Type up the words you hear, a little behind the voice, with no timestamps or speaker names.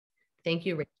Thank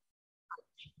you,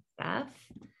 staff,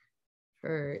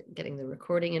 for getting the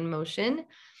recording in motion.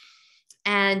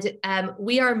 And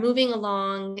we are moving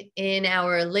along in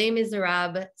our Les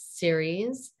Misérables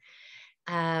series.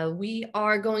 We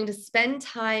are going to spend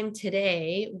time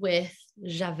today with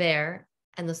Javert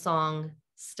and the song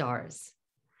Stars.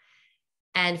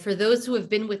 And for those who have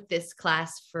been with this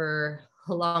class for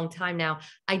a long time now,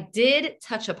 I did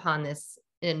touch upon this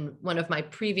in one of my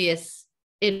previous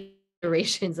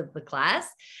iterations of the class,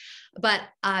 but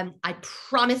I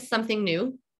promised something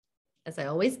new, as I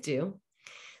always do.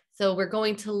 So we're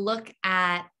going to look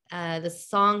at the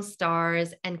song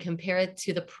Stars and compare it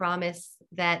to the promise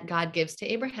that God gives to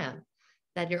Abraham,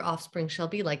 that your offspring shall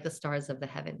be like the stars of the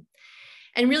heaven.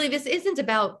 And really, this isn't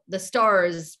about the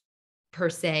stars per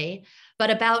se, but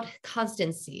about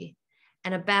constancy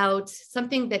and about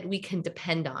something that we can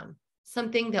depend on,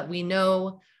 something that we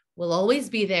know will always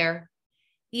be there,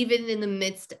 even in the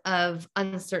midst of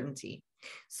uncertainty.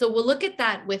 So we'll look at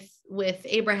that with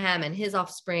Abraham and his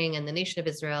offspring and the nation of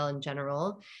Israel in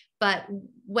general. But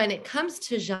when it comes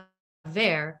to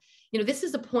Javert, this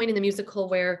is a point in the musical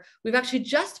where we've actually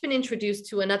just been introduced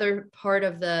to another part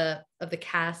of the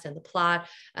cast and the plot,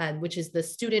 which is the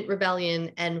student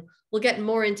rebellion. And we'll get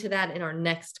more into that in our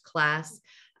next class.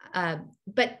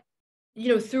 But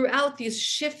throughout these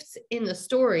shifts in the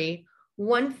story,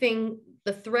 one thing,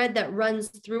 the thread that runs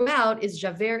throughout is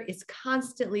Javert is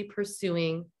constantly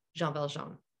pursuing Jean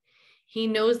Valjean. He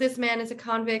knows this man is a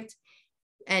convict,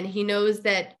 and he knows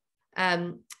that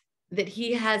that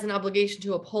he has an obligation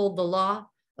to uphold the law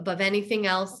above anything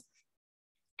else.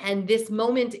 And this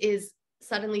moment is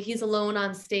suddenly he's alone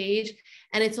on stage,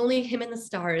 and it's only him and the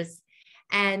stars.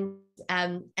 And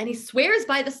he swears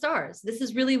by the stars. This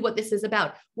is really what this is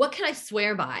about. What can I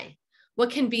swear by? What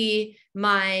can be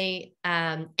my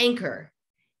anchor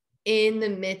in the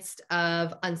midst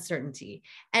of uncertainty?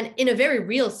 And in a very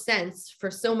real sense,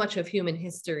 for so much of human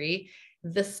history,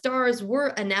 the stars were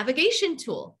a navigation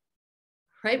tool,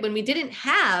 right? When we didn't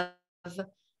have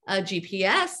a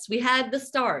GPS, we had the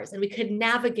stars, and we could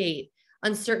navigate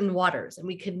uncertain waters, and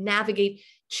we could navigate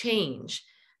change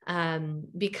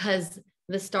because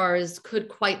the stars could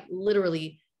quite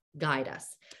literally guide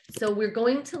us. So we're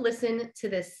going to listen to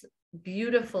this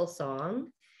beautiful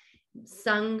song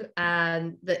sung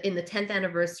in the 10th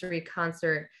anniversary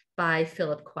concert by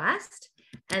Philip Quast.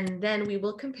 And then we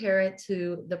will compare it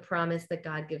to the promise that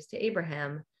God gives to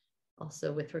Abraham,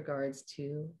 also with regards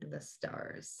to the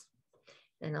stars.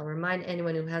 And I'll remind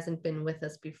anyone who hasn't been with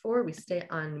us before, we stay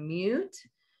on mute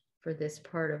for this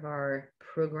part of our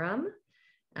program.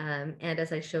 And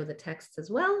as I show the text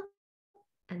as well,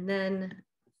 and then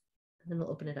we'll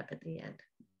open it up at the end.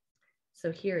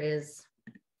 So here is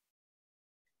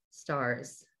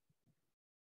Stars.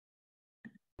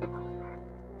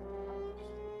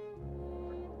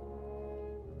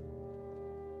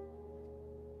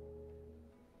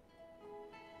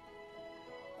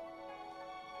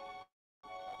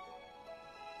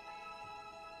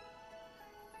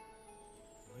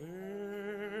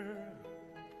 There,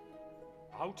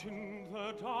 out in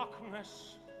the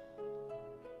darkness,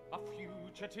 a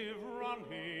fugitive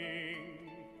running,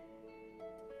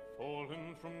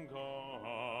 fallen from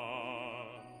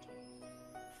God,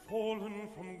 fallen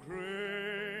from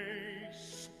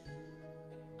grace.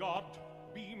 God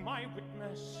be my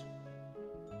witness,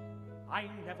 I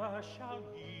never shall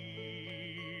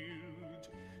yield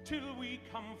till we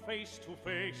come face to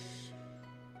face,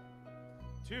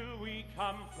 till we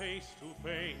come face to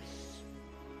face.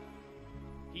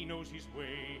 He knows his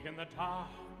way in the dark,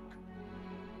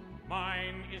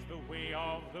 mine is the way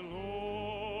of the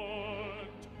Lord.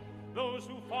 Those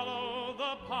who follow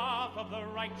the path of the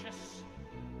righteous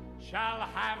shall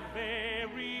have their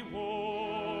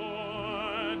reward.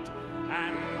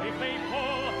 And if they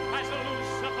pull as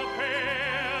loose at the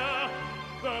pair,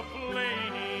 the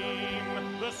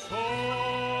flame, the sword.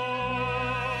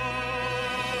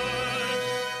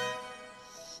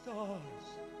 Stars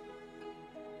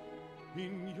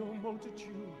in your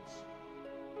multitudes,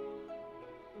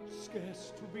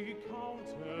 scarce to be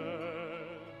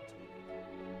counted,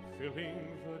 filling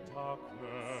the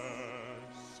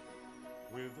darkness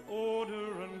with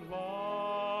order and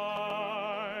light.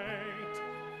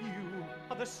 You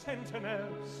are the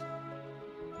sentinels,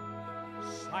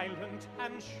 silent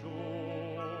and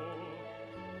sure,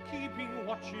 keeping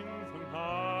watch in the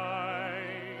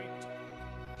night,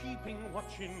 keeping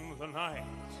watch in the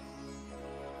night.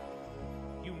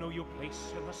 You know your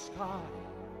place in the sky,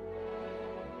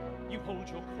 you hold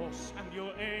your course and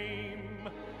your aim,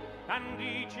 and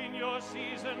each in your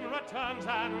season returns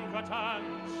and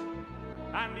returns,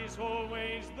 and is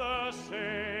always the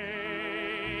same.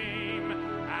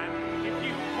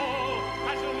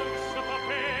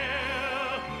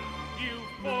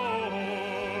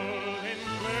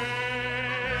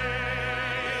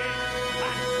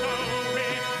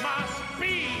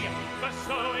 for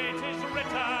so it is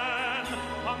written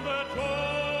on the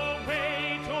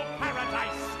doorway to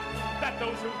paradise, that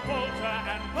those who falter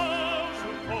and those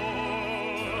who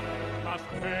fall must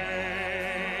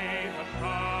pay the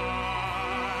price.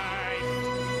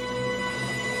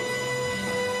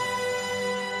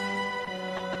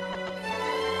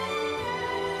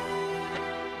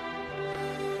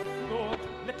 Lord,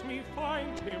 let me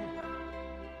find him,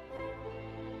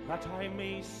 that I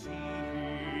may see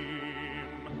him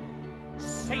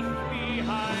safe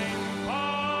behind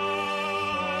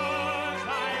bars.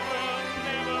 I will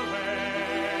never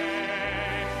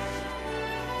rest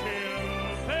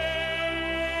till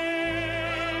then.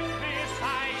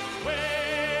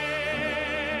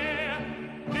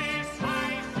 This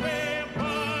I swear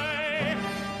by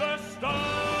the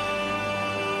stars.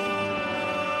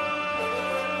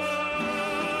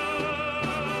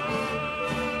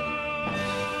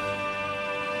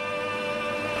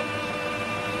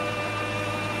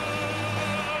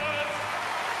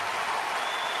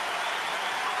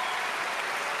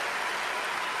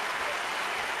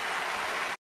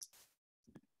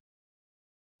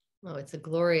 Oh, it's a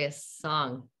glorious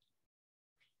song.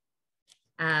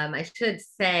 I should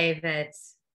say that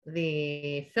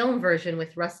the film version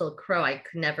with Russell Crowe, I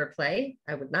could never play.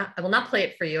 I will not play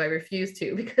it for you. I refuse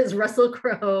to, because Russell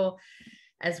Crowe,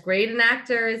 as great an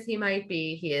actor as he might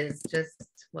be, he is just,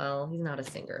 well, he's not a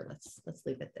singer. Let's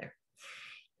leave it there.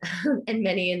 And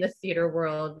many in the theater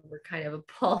world were kind of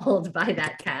appalled by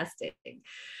that casting.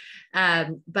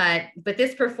 But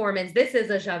this performance, this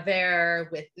is a Javert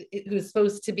who's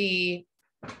supposed to be,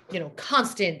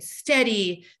 constant,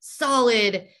 steady,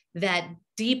 solid, that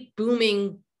deep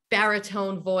booming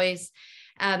baritone voice.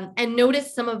 And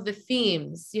notice some of the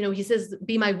themes. He says,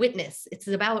 "Be my witness." It's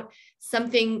about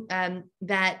something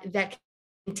that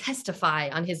can testify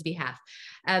on his behalf.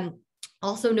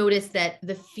 Also notice that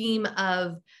the theme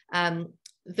of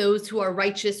those who are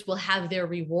righteous will have their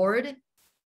reward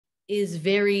is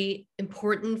very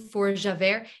important for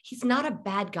Javert. He's not a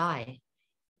bad guy.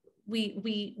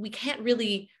 We can't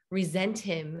really resent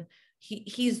him.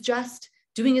 He's just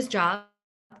doing his job,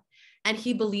 and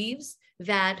he believes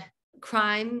that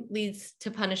crime leads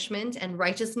to punishment and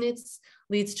righteousness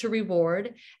leads to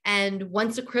reward. And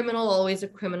once a criminal, always a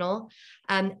criminal.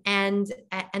 And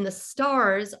the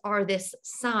stars are this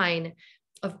sign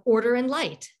of order and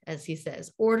light, as he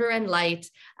says, order and light.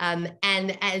 And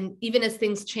even as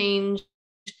things change,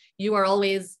 you are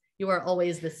always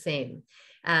the same.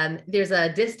 There's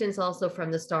a distance also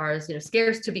from the stars,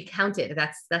 scarce to be counted.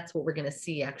 That's what we're going to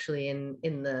see actually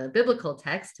in the biblical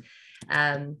text.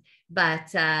 So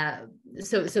that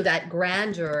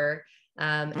grandeur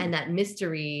and that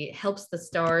mystery helps the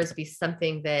stars be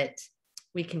something that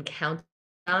we can count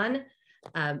on,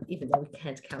 even though we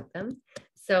can't count them.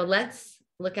 So let's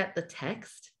look at the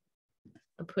text.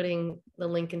 I'm putting the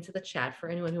link into the chat for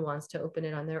anyone who wants to open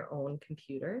it on their own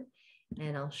computer,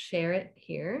 and I'll share it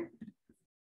here.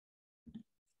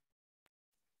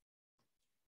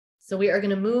 So we are going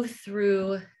to move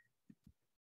through.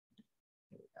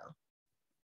 Here we go.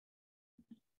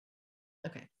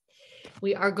 Okay.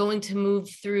 We are going to move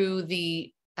through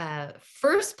the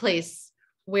first place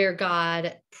where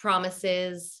God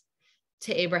promises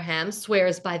to Abraham,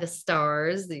 swears by the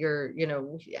stars.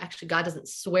 Actually, God doesn't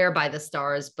swear by the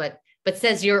stars, but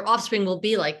says your offspring will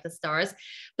be like the stars.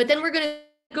 But then we're going to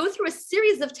go through a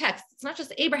series of texts. It's not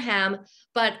just Abraham,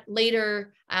 but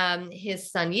later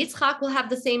his son Yitzchak will have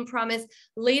the same promise.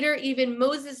 Later, even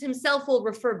Moses himself will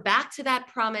refer back to that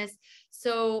promise.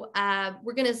 So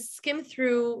we're going to skim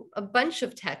through a bunch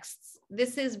of texts.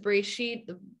 This is Breshit,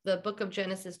 the book of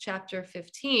Genesis, chapter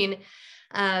 15,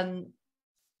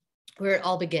 where it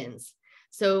all begins.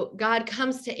 So God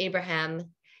comes to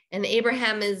Abraham, and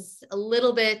Abraham is a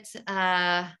little bit,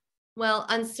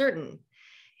 uncertain.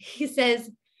 He says,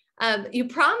 you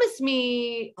promised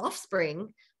me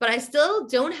offspring, but I still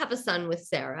don't have a son with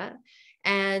Sarah.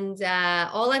 And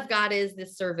all I've got is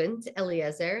this servant,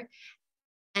 Eliezer.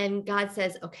 And God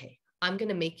says, okay, I'm going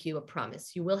to make you a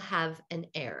promise. You will have an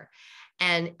heir.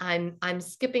 And I'm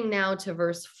skipping now to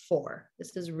verse 4.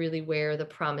 This is really where the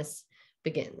promise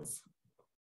begins.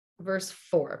 Verse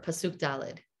 4, Pasuk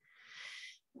Daled.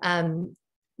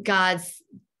 God's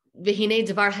V'hinei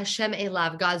Devar Hashem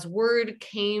Elav, God's word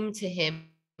came to him,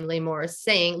 Lemor,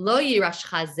 saying, Lo yirash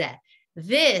chazeh,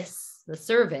 this, the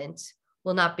servant,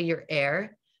 will not be your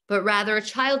heir, but rather a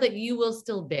child that you will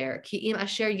still bear. Ki im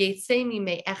asher yetzei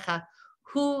mime'echa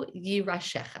hu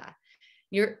yirashecha.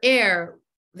 Your heir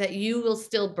that you will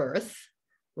still birth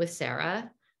with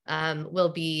Sarah will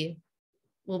be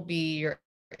your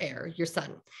heir, your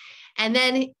son. And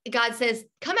then God says,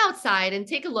 come outside and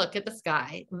take a look at the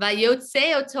sky.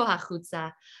 Vayotze oto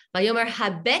hachutza, vayomer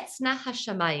habetz na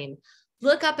hashamayim.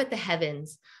 Look up at the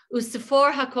heavens.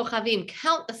 Usifor hakochavim,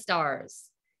 count the stars.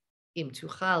 Im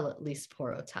tuchal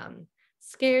lispor otam,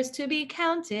 scarce to be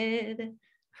counted.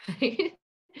 Right?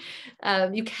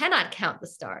 You cannot count the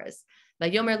stars.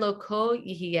 Vayomer lo ko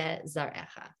yihye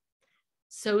zarecha.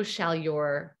 So shall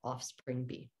your offspring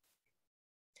be.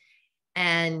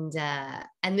 And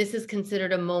this is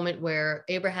considered a moment where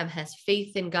Abraham has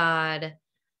faith in God.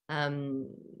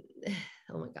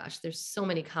 Oh my gosh, there's so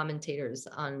many commentators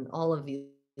on all of these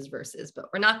verses, but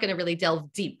we're not going to really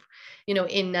delve deep. You know,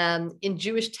 in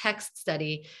Jewish text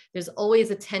study, there's always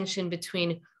a tension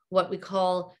between what we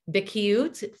call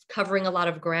bekiyut, covering a lot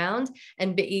of ground,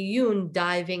 and be'iyun,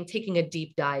 diving, taking a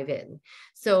deep dive in.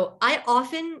 So I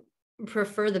often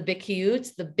prefer the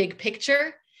bekiyut, the big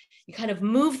picture. You kind of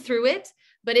move through it,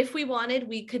 but if we wanted,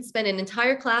 we could spend an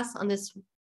entire class on this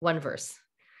one verse,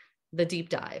 the deep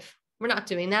dive. We're not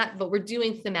doing that, but we're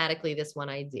doing thematically this one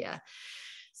idea.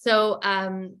 So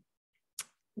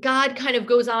God kind of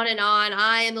goes on and on.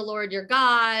 I am the Lord your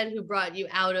God who brought you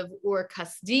out of Ur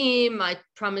Kasdim. I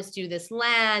promised you this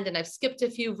land, and I've skipped a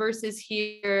few verses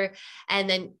here. And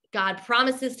then God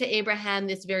promises to Abraham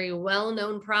this very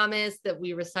well-known promise that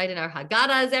we recite in our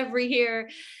Haggadahs every year.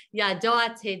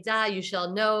 Yadoa teda, you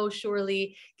shall know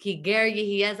surely, ki ger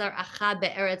yihiezer acha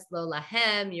be'eretz lo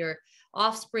lahem, your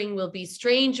offspring will be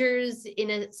strangers in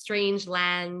a strange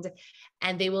land,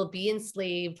 and they will be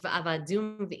enslaved.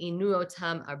 Avadum v'inu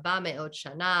otam arba me'ot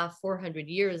shana, 400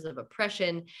 years of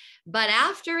oppression. But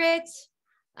after it,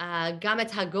 gamet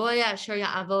hagoya asher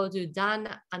ya'avodu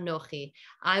dan anochi,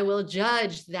 I will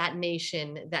judge that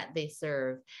nation that they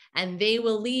serve, and they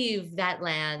will leave that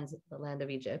land, the land of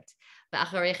Egypt,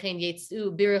 v'acharechen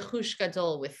yetzu b'rechush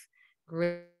gadol, with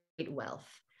great wealth,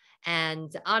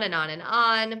 and on and on and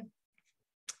on.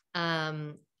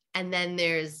 And then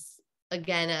there's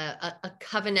again a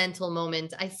covenantal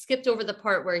moment. I skipped over the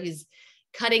part where he's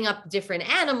cutting up different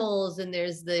animals, and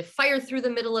there's the fire through the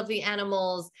middle of the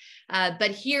animals.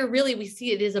 But here, really, we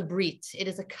see it is a brit. It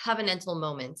is a covenantal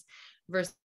moment.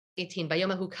 Verse 18,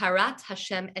 Bayomahu karat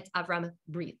Hashem et Avram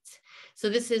brit. So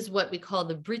this is what we call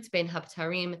the brit ben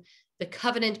habtarim, the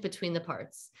covenant between the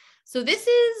parts. So this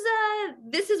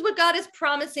is what God is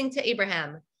promising to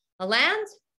Abraham: a land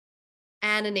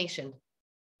and a nation.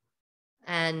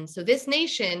 And so this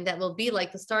nation that will be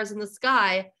like the stars in the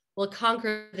sky will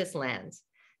conquer this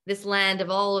land of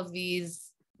all of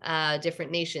these different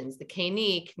nations, the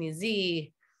Keni,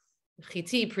 Knizi,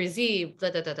 Chiti, Prizi, da,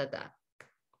 da, da, da, da.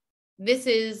 This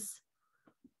is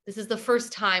the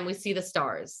first time we see the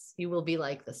stars. You will be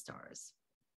like the stars.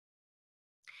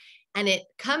 And it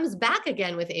comes back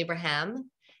again with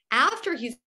Abraham after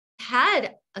he's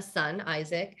had a son,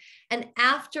 Isaac, and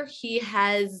after he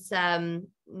has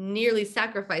nearly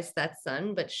sacrificed that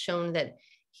son, but shown that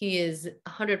he is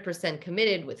 100%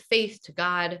 committed with faith to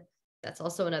God. That's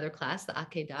also another class, the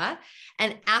Akedah.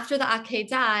 And after the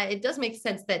Akedah, it does make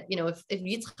sense that, you know, if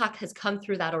Yitzchak has come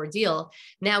through that ordeal,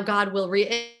 now God will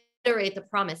reiterate the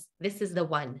promise. This is the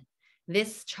one.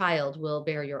 This child will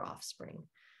bear your offspring.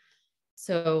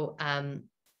 So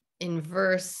in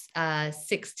verse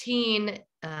 16,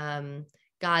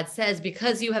 God says,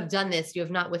 because you have done this, you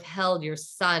have not withheld your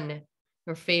son,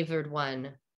 your favored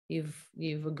one.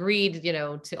 You've agreed, you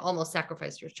know, to almost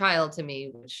sacrifice your child to me,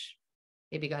 which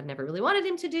maybe God never really wanted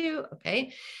him to do.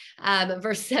 Okay.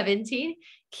 Verse 17,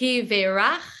 ki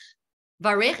varech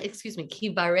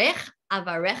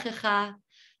avarechecha,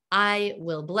 I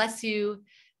will bless you.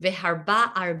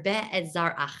 Veharba arbe et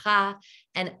zaracha,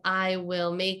 and I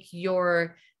will make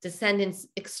your descendants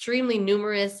extremely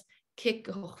numerous,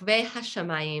 kikochve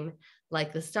hashamayim,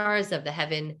 like the stars of the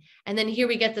heaven. And then here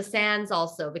we get the sands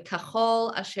also,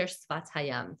 v'kachol asher sfat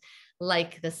hayam,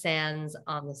 like the sands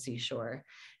on the seashore.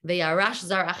 Ve'yarash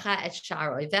zaracha et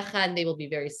sha'ar oivecha, and they will be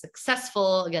very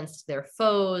successful against their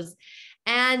foes.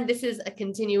 And this is a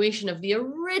continuation of the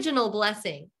original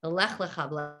blessing, the lech lecha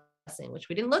blessing, which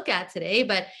we didn't look at today,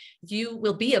 but you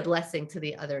will be a blessing to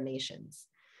the other nations.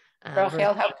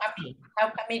 Rachel, how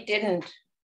come he didn't?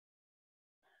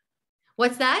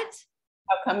 What's that?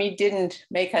 How come he didn't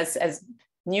make us as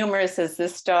numerous as the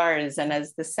stars and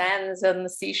as the sands on the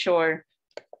seashore?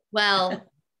 Well,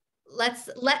 let's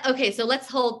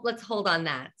hold on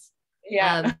that.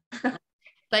 Yeah.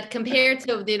 But compared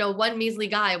to, you know, one measly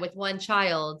guy with one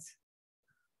child,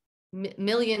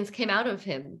 millions came out of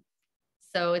him.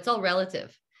 So it's all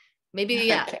relative. Maybe,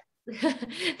 yeah. Okay.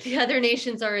 The other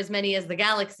nations are as many as the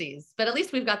galaxies, but at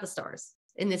least we've got the stars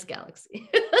in this galaxy.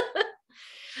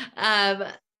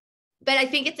 but I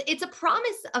think it's a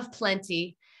promise of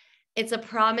plenty. It's a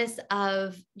promise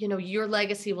of, your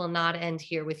legacy will not end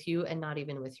here with you and not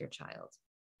even with your child.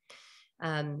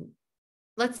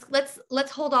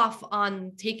 Let's hold off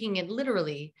on taking it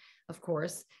literally, of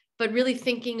course, but really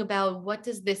thinking about what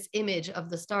does this image of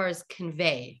the stars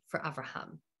convey for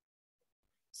Avraham.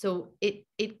 So it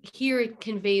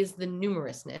conveys the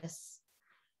numerousness,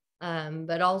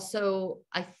 but also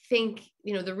I think,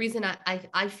 the reason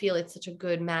I feel it's such a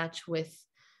good match with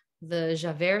the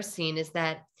Javert scene is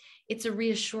that it's a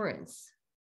reassurance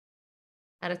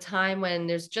at a time when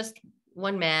there's just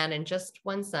one man and just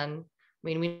one son. I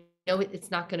mean, we know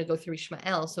it's not going to go through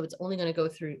Ishmael, so it's only going to go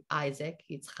through Isaac,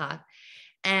 Yitzchak.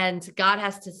 And God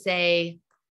has to say,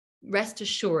 rest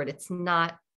assured,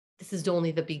 this is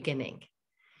only the beginning.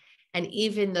 And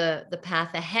even the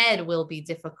path ahead will be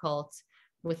difficult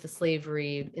with the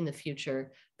slavery in the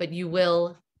future, but you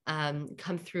will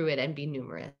come through it and be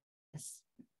numerous.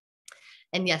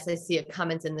 And yes, I see a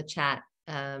comment in the chat.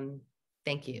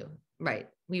 Thank you. Right.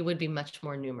 We would be much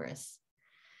more numerous.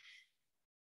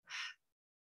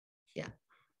 Yeah.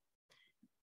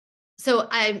 So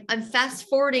I'm fast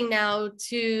forwarding now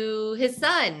to his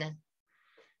son.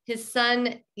 His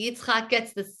son, Yitzchak,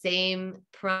 gets the same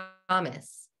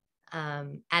promise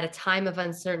at a time of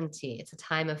uncertainty. It's a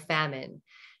time of famine.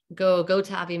 Go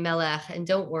to Avimelech, and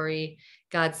don't worry.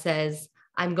 God says,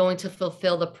 I'm going to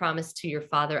fulfill the promise to your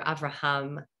father,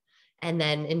 Avraham. And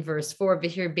then in verse 4,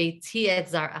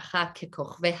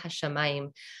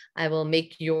 I will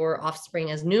make your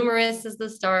offspring as numerous as the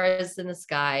stars in the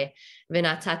sky. And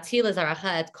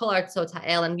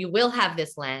you will have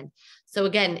this land. So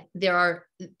again,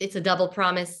 it's a double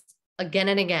promise again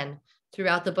and again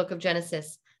throughout the book of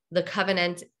Genesis. The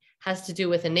covenant has to do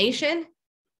with a nation,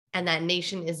 and that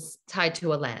nation is tied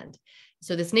to a land.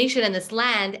 So this nation and this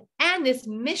land and this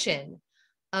mission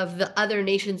of the other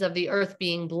nations of the earth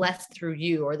being blessed through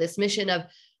you, or this mission of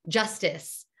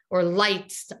justice or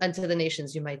light unto the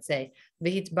nations, you might say.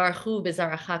 And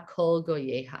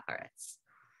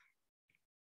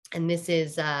this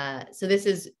is, this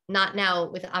is not now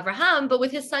with Avraham, but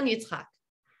with his son Yitzchak.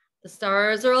 The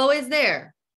stars are always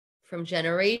there from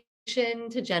generation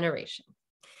to generation.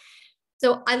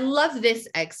 So I love this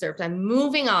excerpt. I'm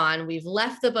moving on. We've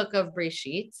left the book of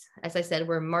Breshit. As I said,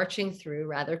 we're marching through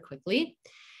rather quickly.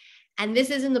 And this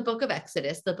is in the book of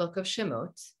Exodus, the book of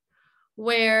Shemot,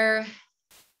 where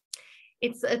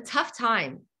it's a tough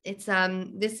time. It's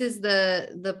this is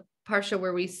the parsha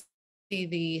where we see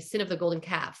the sin of the golden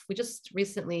calf. We just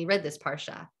recently read this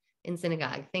parsha in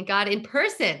synagogue. Thank God, in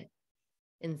person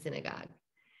in synagogue,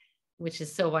 which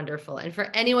is so wonderful. And for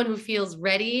anyone who feels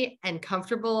ready and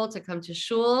comfortable to come to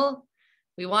shul,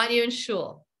 we want you in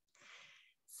shul.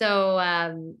 So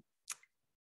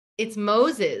it's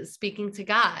Moses speaking to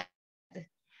God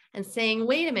and saying,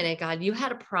 wait a minute, God, you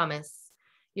had a promise.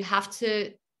 You have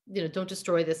to, don't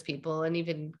destroy this people and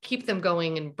even keep them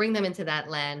going and bring them into that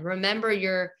land. Remember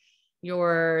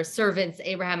your servants,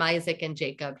 Abraham, Isaac, and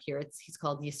Jacob. Here he's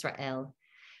called Yisrael.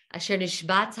 Asher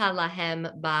nishbata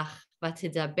lahem bach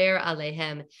v'tidaber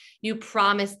alehem. You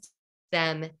promised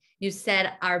them. You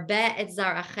said, Arbe et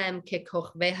zarachem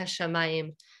kekochvei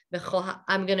hashamayim.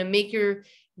 I'm going to make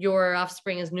your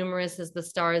offspring as numerous as the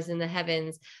stars in the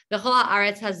heavens. V'chol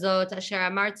haaretz hazot asher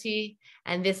amarti.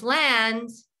 And this land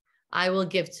I will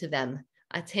give to them.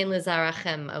 Aten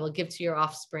lezarachem. I will give to your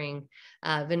offspring.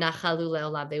 V'nachalu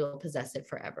le'olam. They will possess it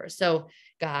forever. So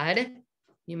God,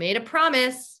 you made a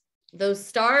promise. Those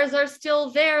stars are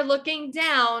still there looking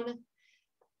down.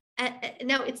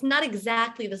 Now, it's not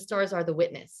exactly the stars are the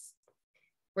witness.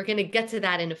 We're going to get to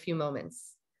that in a few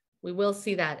moments. We will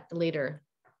see that later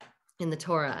in the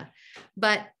Torah.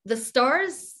 But the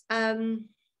stars are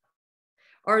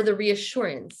the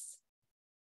reassurance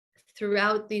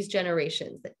throughout these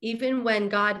generations that even when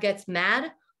God gets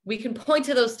mad, we can point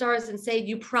to those stars and say,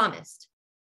 you promised.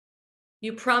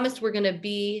 You promised we're going to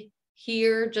be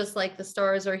here just like the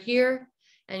stars are here.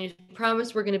 And you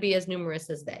promised we're going to be as numerous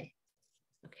as they.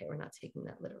 Okay, we're not taking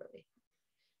that literally.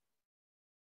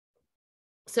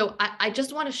 So I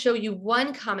just want to show you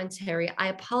one commentary. I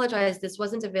apologize, this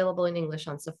wasn't available in English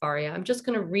on Safari. I'm just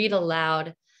going to read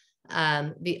aloud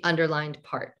the underlined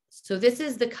part. So this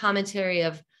is the commentary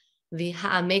of the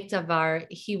Ha'amek Davar.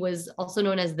 He was also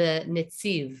known as the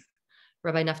Netziv,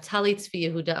 Rabbi Naftali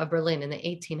Tzvi Yehuda of Berlin in the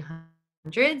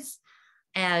 1800s.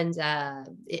 And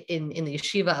in the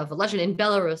yeshiva of Volozhin in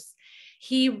Belarus,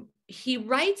 he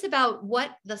writes about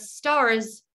what the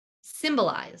stars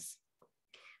symbolize.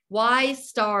 Why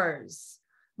stars?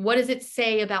 What does it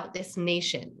say about this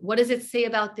nation? What does it say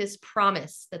about this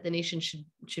promise that the nation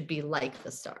should be like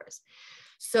the stars?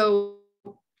 So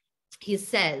he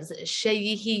says,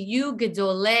 "Sheyihiyu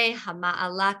gedolei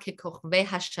hama'ala kekochvei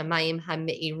hashamayim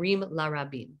hame'irim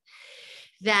larabim."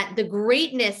 That the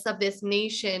greatness of this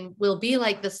nation will be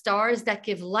like the stars that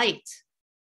give light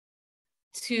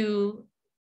to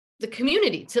the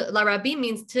community. To larabim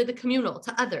means to the communal,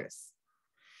 to others.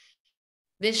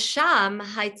 Visham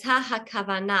haita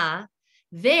hakavana,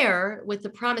 there with the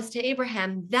promise to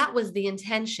Abraham, that was the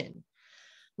intention.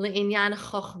 Le'inyan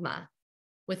chochma,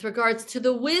 with regards to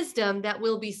the wisdom that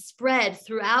will be spread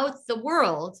throughout the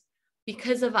world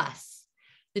because of us.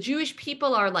 The Jewish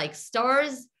people are like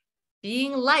stars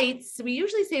being lights. We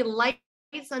usually say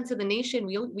lights unto the nation.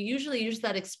 We usually use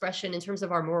that expression in terms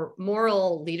of our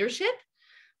moral leadership.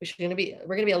 We're going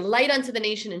to be a light unto the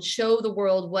nation and show the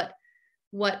world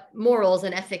what morals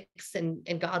and ethics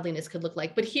and godliness could look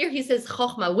like. But here he says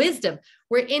chokhmah, wisdom.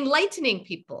 We're enlightening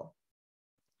people,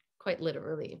 quite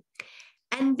literally.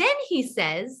 And then he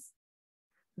says,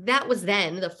 that was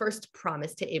then the first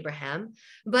promise to Abraham.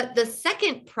 But the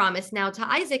second promise now to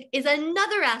Isaac is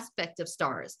another aspect of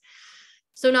stars.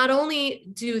 So not only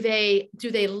do they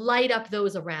light up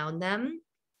those around them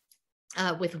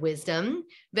with wisdom,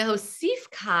 vehosif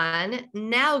kan,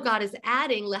 now God is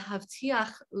adding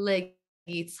lehavtiach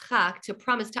leYitzchak, to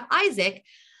promise to Isaac,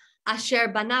 asher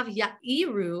banav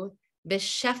ya'iru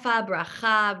b'shefa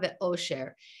bracha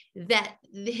ve'osher, that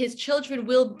his children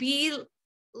will be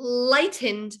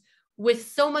lightened with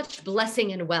so much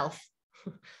blessing and wealth,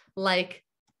 like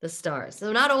the stars.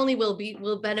 So not only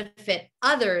will benefit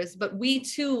others, but we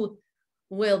too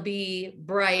will be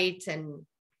bright and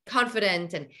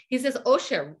confident. And he says,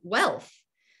 osher, wealth,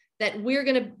 that we're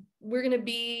gonna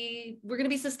be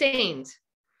sustained.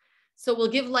 So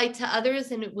we'll give light to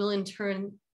others, and it will in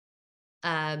turn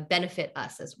benefit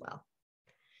us as well.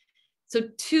 So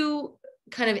two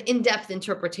kind of in-depth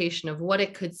interpretation of what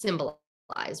it could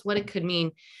symbolize, what it could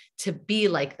mean to be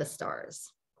like the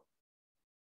stars.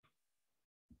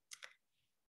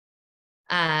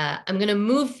 I'm going to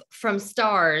move from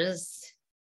stars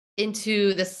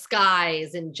into the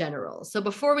skies in general. So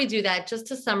before we do that, just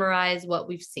to summarize what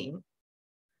we've seen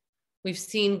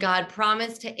God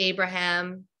promise to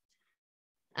Abraham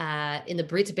in the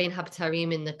Brit Bein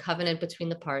Habtarim, in the covenant between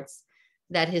the parts,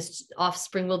 that his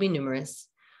offspring will be numerous.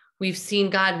 We've seen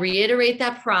God reiterate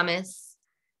that promise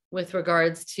with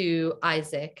regards to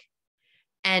Isaac.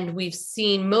 And we've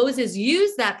seen Moses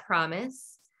use that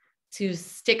promise to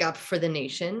stick up for the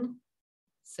nation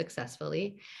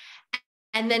successfully.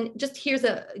 And then just here's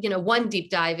one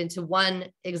deep dive into one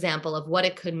example of what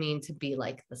it could mean to be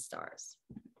like the stars.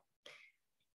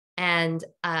 And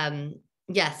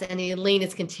yes, and Elaine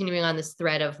is continuing on this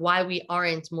thread of why we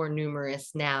aren't more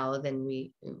numerous now than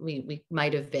we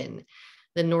might have been.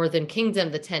 The Northern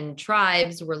Kingdom, the 10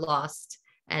 tribes were lost,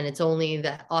 and it's only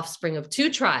the offspring of 2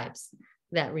 tribes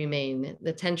that remain.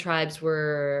 The 10 tribes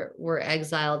were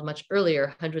exiled much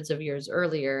earlier, hundreds of years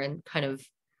earlier, and kind of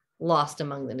lost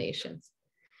among the nations.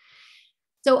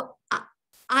 So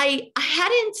I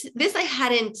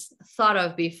hadn't thought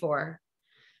of before,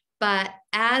 but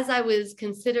as I was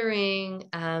considering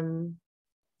the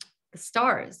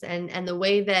stars and the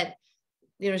way that,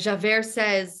 Javert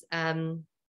says,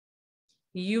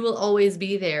 you will always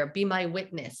be there, be my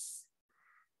witness.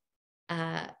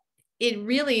 It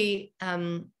really,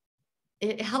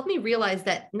 it helped me realize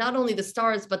that not only the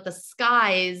stars, but the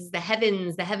skies, the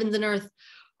heavens and earth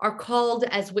are called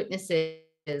as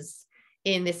witnesses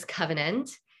in this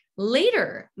covenant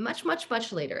later, much, much,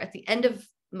 much later, at the end of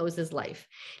Moses' life.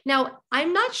 Now,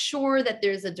 I'm not sure that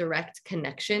there's a direct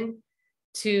connection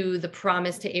to the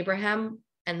promise to Abraham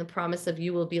and the promise of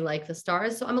you will be like the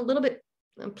stars. So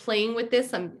I'm playing with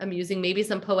this. I'm using maybe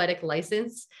some poetic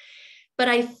license, but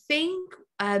I think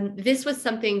this was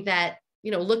something that,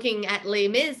 looking at Les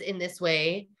Mis in this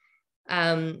way,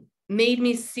 made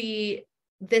me see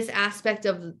this aspect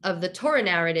of the Torah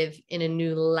narrative in a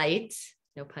new light,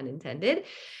 no pun intended.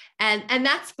 And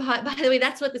that's, by the way,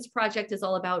 that's what this project is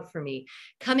all about for me.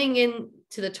 Coming in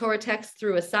to the Torah text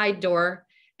through a side door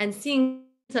and seeing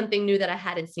something new that I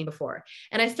hadn't seen before.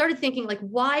 And I started thinking,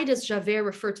 why does Javert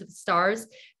refer to the stars?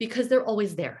 Because they're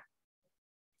always there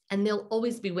and they'll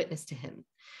always be witness to him.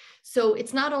 So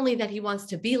it's not only that he wants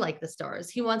to be like the stars,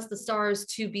 he wants the stars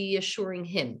to be assuring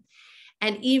him.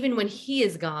 And even when he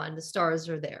is gone, the stars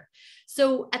are there.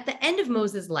 So at the end of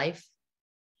Moses' life,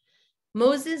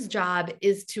 Moses' job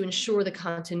is to ensure the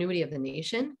continuity of the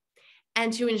nation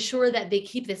and to ensure that they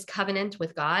keep this covenant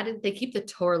with God, they keep the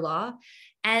Torah law,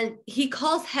 and he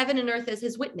calls heaven and earth as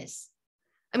his witness.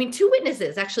 I mean, 2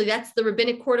 witnesses, actually, that's the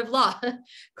rabbinic court of law,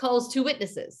 calls 2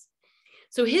 witnesses.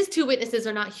 So his 2 witnesses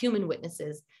are not human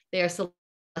witnesses. They are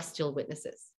celestial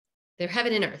witnesses. They're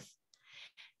heaven and earth.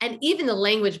 And even the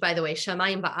language, by the way,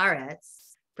 shamayim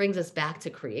ba'aretz, brings us back to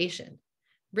creation,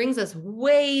 brings us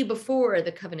way before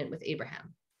the covenant with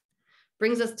Abraham,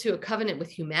 brings us to a covenant with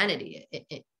humanity,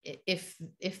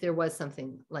 if there was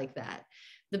something like that.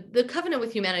 The covenant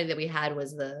with humanity that we had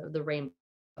was the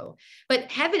rainbow.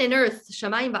 But heaven and earth,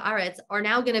 shamayim ba'aretz, are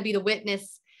now going to be the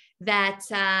witness that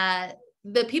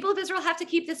the people of Israel have to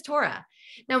keep this Torah.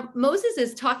 Now, Moses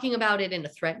is talking about it in a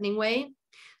threatening way.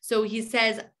 So he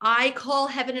says, I call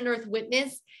heaven and earth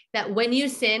witness that when you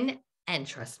sin, and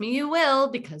trust me, you will,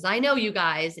 because I know you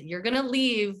guys, you're going to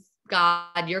leave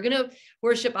God, you're going to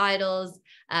worship idols.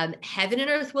 Heaven and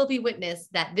earth will be witness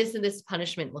that this and this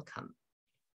punishment will come.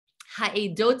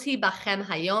 Ha'edoti bachem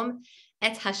hayom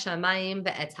et hashamayim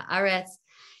ve'et haaretz.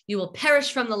 You will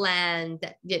perish from the land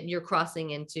that you're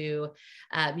crossing into.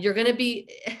 You're going to be,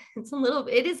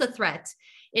 it is a threat.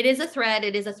 It is a threat.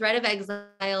 It is a threat of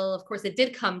exile. Of course, it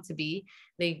did come to be.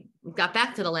 They got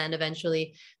back to the land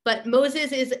eventually. But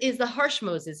Moses is the harsh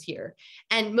Moses here.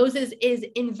 And Moses is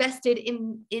invested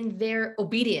in their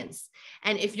obedience.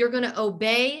 And if you're going to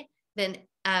obey, then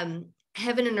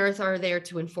heaven and earth are there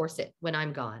to enforce it when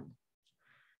I'm gone.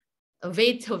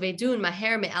 Oved tovedun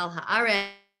maher me'al ha'aretz.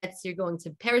 You're going to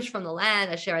perish from the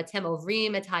land, asher atem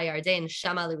ovrim et hayarden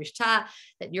shama lirishta,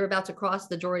 that you're about to cross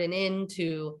the Jordan in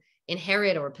to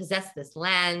inherit or possess this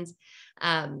land.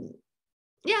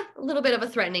 Yeah, a little bit of a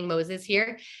threatening Moses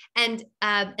here. And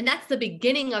that's the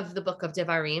beginning of the book of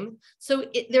Devarim. So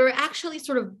there are actually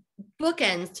sort of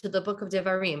bookends to the book of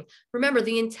Devarim. Remember,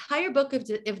 the entire book of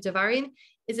Devarim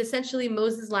is essentially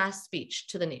Moses' last speech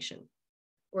to the nation,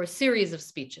 or a series of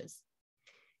speeches.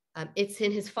 It's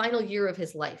in his final year of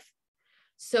his life.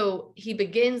 So he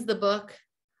begins the book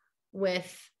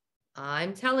with,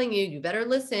 I'm telling you, you better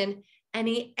listen. And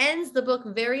he ends the book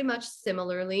very much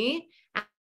similarly,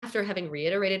 after having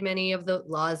reiterated many of the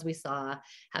laws we saw,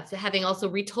 after having also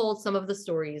retold some of the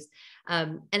stories,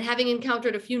 and having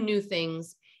encountered a few new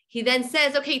things. He then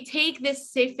says, okay, take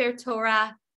this Sefer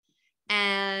Torah,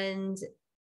 and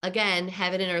again,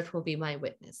 heaven and earth will be my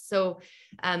witness. So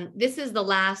this is the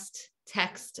last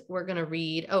text we're going to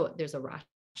read. Oh, there's a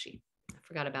Rashi. I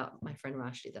forgot about my friend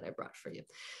Rashi that I brought for you.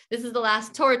 This is the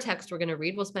last Torah text we're going to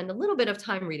read. We'll spend a little bit of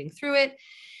time reading through it.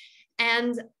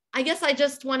 And I guess I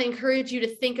just want to encourage you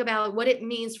to think about what it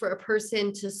means for a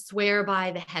person to swear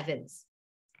by the heavens,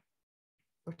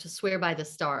 or to swear by the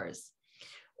stars,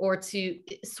 or to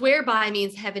swear by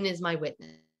means heaven is my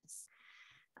witness.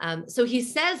 So he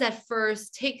says at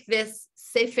first, take this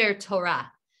Sefer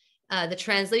Torah. The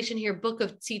translation here, book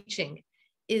of teaching,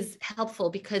 is helpful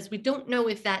because we don't know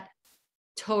if that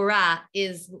Torah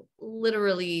is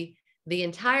literally the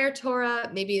entire Torah.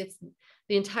 Maybe it's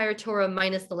the entire Torah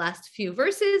minus the last few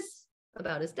verses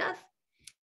about his death.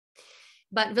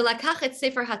 But v'lakach et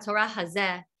Sefer HaTorah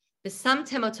hazeh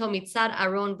v'samtem oto mitzad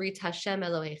aron brit Hashem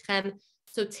Elohechem.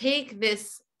 So take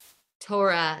this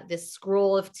Torah, this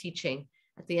scroll of teaching,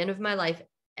 at the end of my life,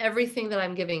 everything that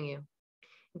I'm giving you,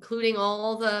 including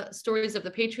all the stories of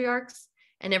the patriarchs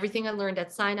and everything I learned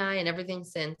at Sinai and everything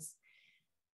since,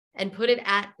 and put it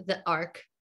at the ark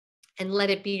and let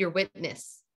it be your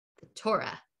witness, the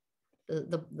Torah,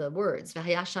 the words,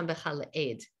 v'hayasham b'cha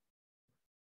le'ed.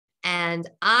 And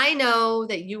I know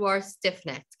that you are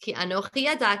stiff-necked. Ki anochi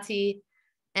yadati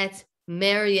et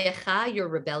meryecha, your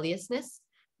rebelliousness,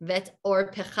 vet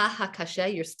orpecha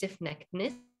hakasha, your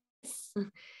stiff-neckedness.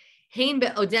 Hein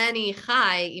be'odeni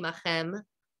chai imachem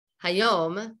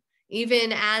hayom,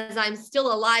 even as I'm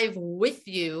still alive with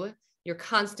you, you're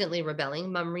constantly rebelling.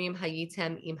 Mamrim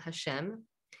hayitem im Hashem.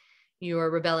 You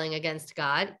are rebelling against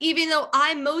God. Even though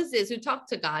I'm Moses who talked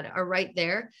to God are right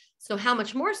there. So how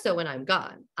much more so when I'm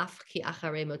gone? Afki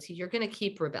acharei moti, you're going to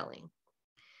keep rebelling.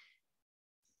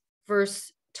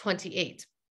 Verse 28.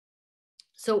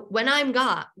 So when I'm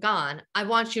gone, I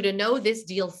want you to know this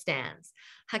deal stands.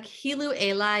 Hakhilu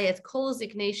elai et kol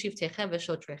ziknei shivtechem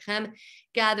v'shotrechem.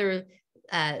 Gather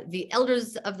the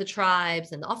elders of the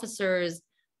tribes and the officers.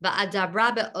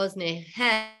 Va'adabra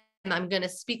be'oznehem. I'm going to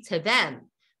speak to them,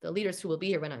 the leaders who will be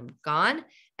here when I'm gone.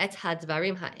 Et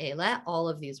hadvarim ha'ele, all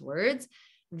of these words.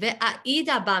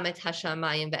 Ve'aida bam et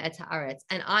hashamayim ve'et haaretz.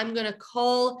 And I'm going to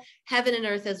call heaven and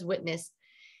earth as witness.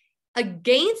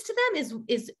 Against them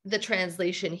is the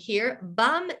translation here.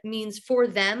 Bam means for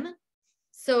them.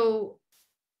 So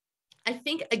I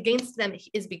think against them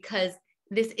is because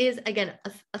this is, again,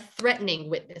 a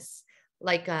threatening witness.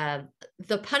 Like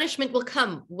the punishment will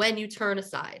come when you turn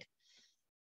aside.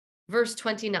 Verse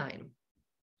 29.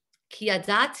 Ki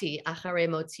yadati acharei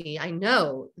moti. I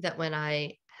know that when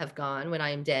I have gone, when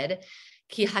I am dead,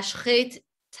 ki hashchet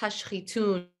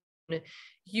tashchitun.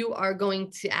 You are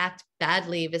going to act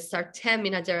badly. V'sartem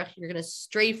min haderech. You're going to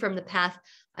stray from the path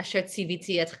asher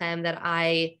tziviti etchem, that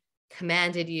I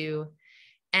commanded you.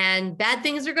 And bad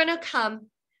things are going to come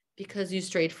because you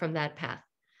strayed from that path.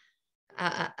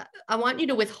 I want you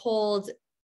to withhold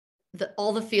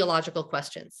all the theological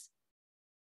questions.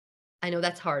 I know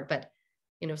that's hard, but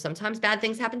sometimes bad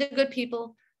things happen to good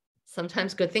people.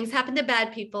 Sometimes good things happen to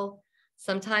bad people.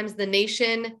 Sometimes the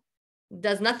nation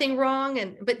does nothing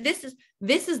wrong. But this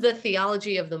is the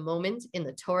theology of the moment in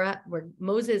the Torah, where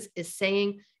Moses is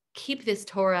saying, keep this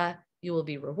Torah, you will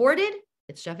be rewarded.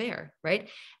 It's Javer, right?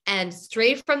 And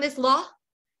stray from this law,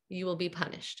 you will be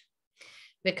punished.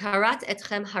 Bad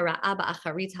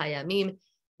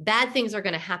things are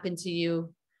going to happen to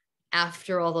you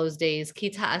after all those days.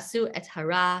 Because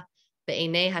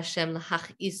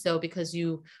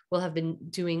you will have been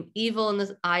doing evil in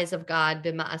the eyes of God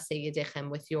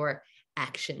with your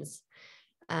actions.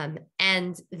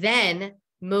 And then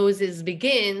Moses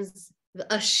begins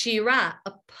a shira,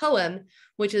 a poem,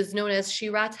 which is known as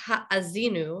Shirat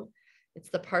Ha'azinu.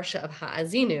 It's the Parsha of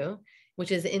Ha'azinu,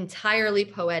 which is entirely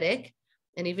poetic.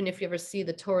 And even if you ever see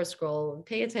the Torah scroll,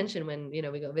 pay attention when, we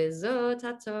go, V'zot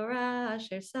HaTorah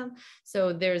Asher Sam.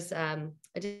 So there's a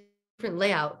different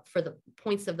layout for the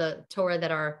points of the Torah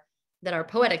that are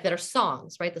poetic, that are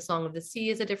songs, right? The Song of the Sea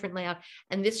is a different layout.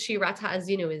 And this Shirat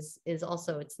Ha'azinu is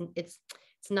also, it's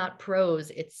not prose,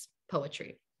 it's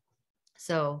poetry.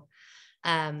 So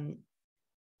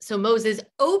Moses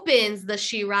opens the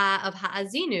Shira of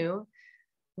Ha'azinu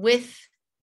with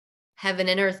heaven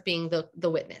and earth being the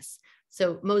witness.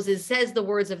 So Moses says the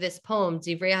words of this poem,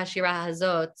 Divrei HaShira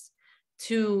Hazot,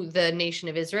 to the nation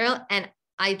of Israel. And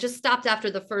I just stopped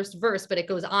after the first verse, but it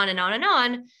goes on and on and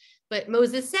on. But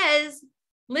Moses says,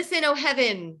 listen, O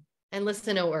heaven, and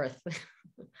listen, O earth.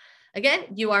 Again,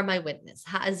 you are my witness.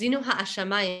 Ha'azinu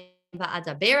ha'ashamayim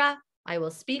va'adabera, I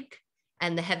will speak,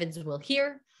 and the heavens will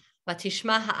hear.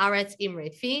 Vatishma ha'aretz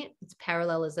imrefi, it's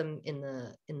parallelism in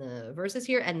the verses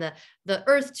here, and the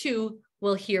earth too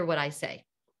will hear what I say.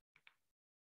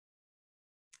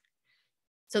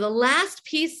 So the last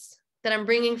piece that I'm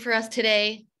bringing for us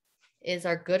today is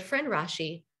our good friend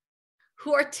Rashi,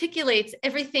 who articulates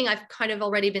everything I've kind of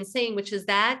already been saying, which is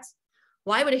that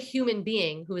why would a human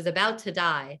being who is about to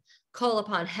die call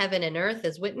upon heaven and earth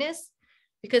as witness?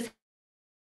 Because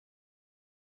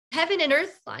heaven and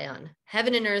earth lie on.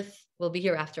 Heaven and earth will be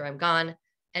here after I'm gone.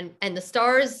 And the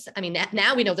stars,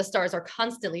 now we know the stars are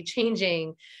constantly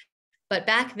changing, but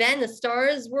back then the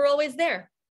stars were always there.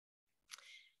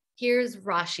 Here's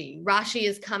Rashi. Rashi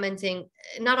is commenting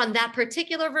not on that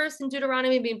particular verse in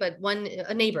Deuteronomy, but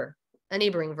a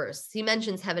neighboring verse. He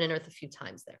mentions heaven and earth a few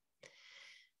times there.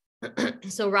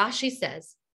 So Rashi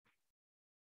says,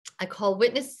 I call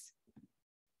witness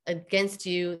against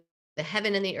you the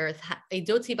heaven and the earth,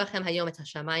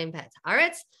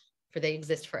 for they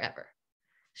exist forever.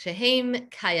 Shehem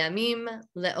kayamim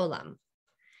le'olam.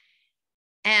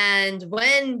 And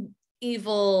when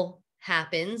evil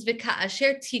happens, when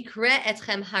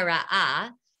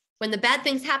the bad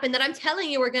things happen that I'm telling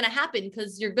you are going to happen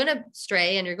because you're going to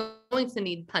stray and you're going to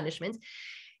need punishment,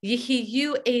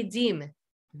 yihiyu edim,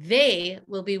 they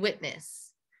will be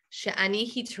witness, she'ani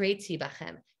hitreti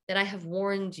bachem, that I have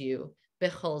warned you,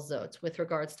 bechol zot, with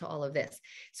regards to all of this.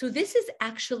 So this is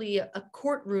actually a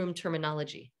courtroom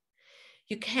terminology.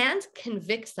 You can't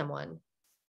convict someone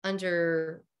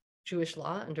under Jewish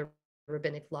law, under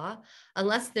rabbinic law,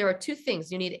 unless there are two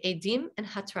things. You need edim and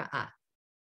hatra'ah,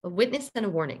 a witness and a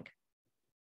warning.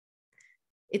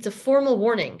 It's a formal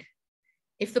warning.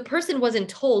 If the person wasn't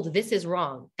told this is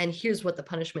wrong and here's what the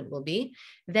punishment will be,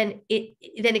 then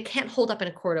it can't hold up in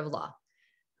a court of law.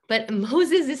 But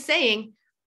Moses is saying,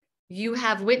 you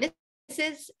have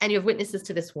witnesses and you have witnesses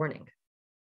to this warning.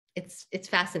 It's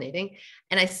fascinating.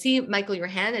 And I see, Michael, your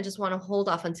hand. I just want to hold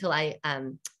off until I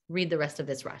read the rest of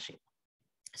this Rashi.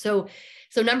 So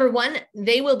number one,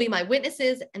 they will be my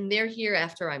witnesses and they're here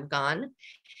after I'm gone.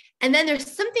 And then there's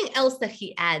something else that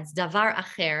he adds, davar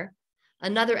acher,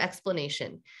 another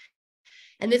explanation.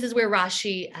 And this is where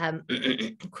Rashi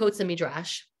quotes a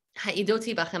midrash,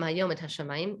 ha'idoti bachem hayom et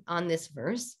hashamayim, on this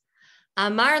verse.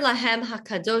 Amar lahem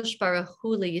hakadosh baruch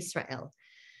hu leYisrael.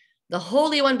 The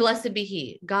Holy One, blessed be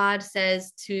He, God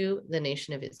says to the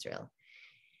nation of Israel,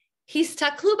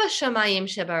 Histaklu b'shamayim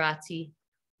shebarati.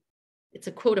 It's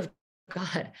a quote of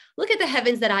God. Look at the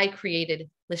heavens that I created,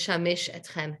 l'shamish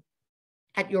etchem,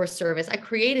 at your service. I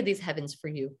created these heavens for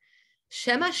you.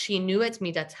 Shema shinu et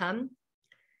midatam.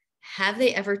 Have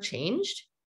they ever changed?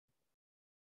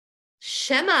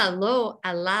 Shema lo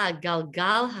ala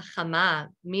galgal hachama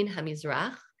min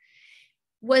hamizrach.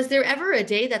 Was there ever a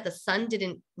day that the sun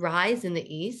didn't rise in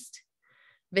the east?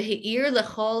 Ve'ha'ir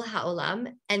lechol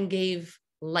ha'olam, and gave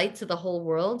light to the whole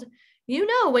world. You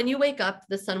know, when you wake up,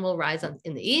 the sun will rise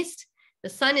in the east. The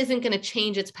sun isn't going to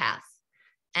change its path.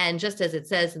 And just as it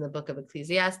says in the book of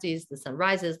Ecclesiastes, the sun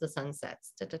rises, the sun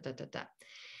sets. Da, da, da, da, da.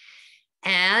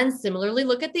 And similarly,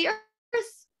 look at the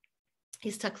earth.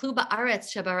 Histaklu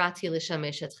ba'aretz shabarati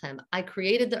lishamesh etchem. I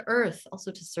created the earth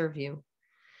also to serve you.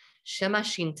 Shema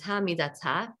shinta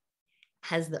midata.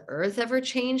 Has the earth ever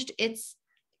changed its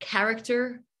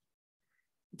character?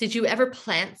 Did you ever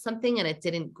plant something and it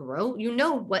didn't grow? You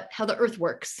know how the earth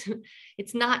works.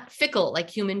 It's not fickle like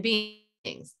human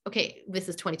beings. Okay, this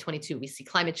is 2022. We see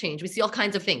climate change. We see all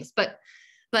kinds of things. But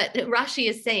Rashi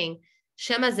is saying,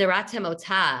 Shema zeratem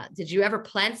ota. Did you ever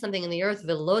plant something in the earth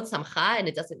v'lo tzamcha and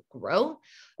it doesn't grow?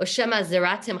 Or Shema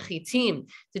zeratem chitim.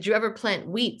 Did you ever plant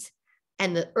wheat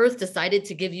and the earth decided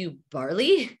to give you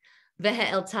barley?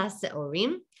 Ve'elta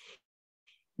se'orim.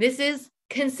 This is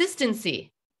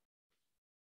consistency.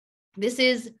 This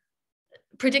is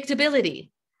predictability.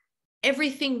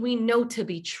 Everything we know to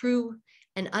be true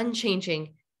and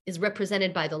unchanging is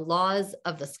represented by the laws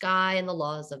of the sky and the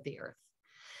laws of the earth.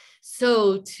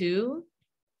 So too,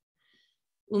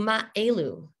 Uma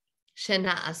elu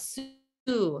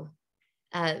shena'asu,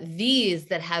 these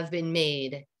that have been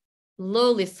made,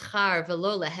 lo lischar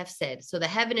velo lehefsed, so the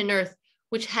heaven and earth,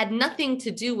 which had nothing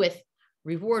to do with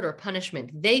reward or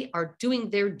punishment, they are doing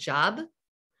their job.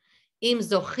 Im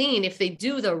zochin, if they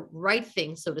do the right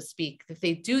thing, so to speak, if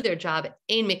they do their job,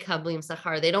 ein mikablim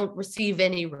sachar, they don't receive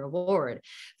any reward.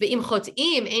 Ve'im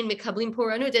chotim ein mikablim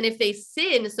poranut, and if they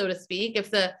sin, so to speak, if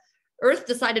the earth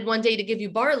decided one day to give you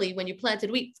barley when you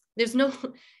planted wheat, there's no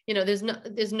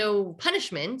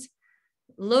punishment.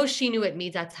 Lo shinu et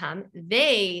midatam,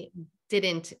 they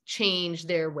didn't change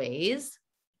their ways.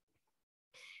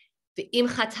 Ve'im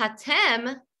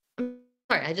chatatem,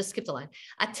 sorry, I just skipped a line.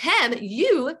 Atem,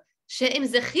 you. She'im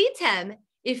zechitem,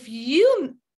 if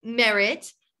you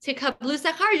merit tikablu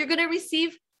sachar, you're going to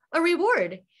receive a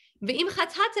reward. Ve'im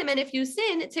chatatem, and if you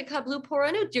sin tikablu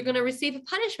poranut, you're going to receive a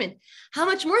punishment. How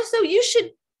much more so? You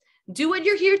should do what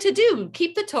you're here to do.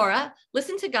 Keep the Torah,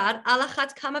 listen to God.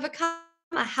 Alachat kama v'kama.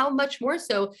 How much more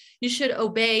so? You should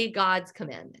obey God's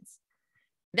commandments.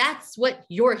 That's what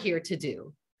you're here to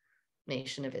do,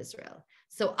 nation of Israel.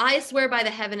 So I swear by the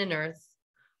heaven and earth,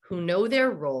 who know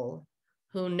their role,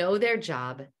 who know their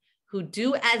job, who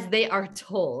do as they are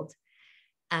told.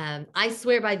 I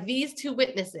swear by these two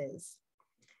witnesses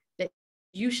that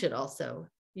you should also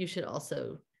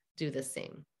do the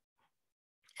same.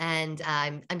 And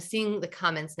I'm seeing the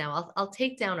comments now. I'll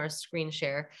take down our screen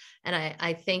share, and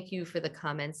I thank you for the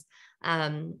comments.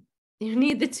 You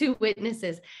need the two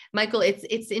witnesses, Michael.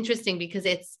 It's interesting because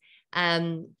it's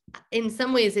in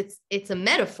some ways it's a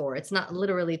metaphor. It's not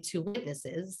literally two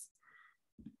witnesses.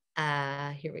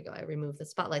 Here we go. I remove the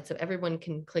spotlight so everyone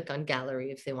can click on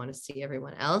gallery if they want to see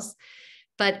everyone else.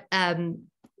 But I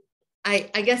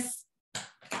guess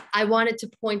I wanted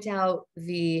to point out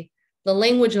the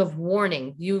language of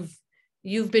warning.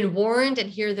 You've been warned, and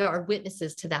here there are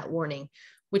witnesses to that warning,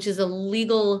 which is a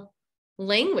legal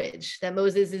language that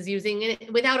Moses is using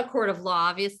without a court of law,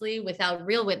 obviously, without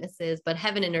real witnesses, but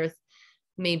heaven and earth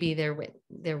may be their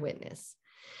witness.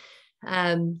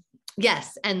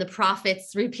 Yes, and the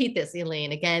prophets repeat this,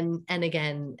 Elaine, again and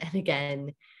again and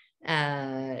again.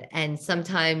 And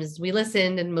sometimes we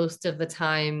listened, and most of the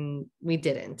time we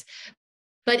didn't.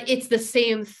 But it's the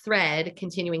same thread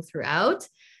continuing throughout.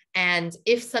 And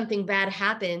if something bad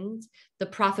happened, the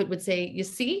prophet would say, you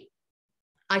see,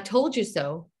 I told you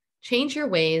so. Change your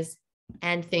ways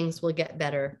and things will get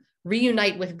better.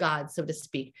 Reunite with God, so to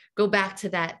speak. Go back to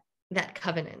that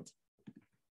covenant.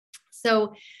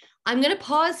 So I'm going to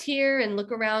pause here and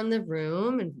look around the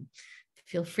room, and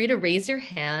feel free to raise your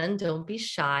hand. Don't be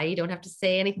shy. You don't have to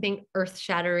say anything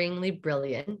earth-shatteringly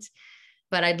brilliant,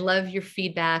 but I'd love your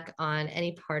feedback on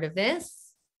any part of this.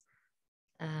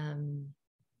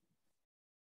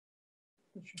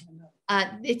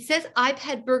 It says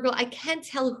iPad Burgle. I can't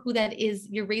tell who that is.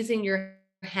 You're raising your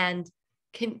hand.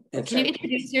 Can you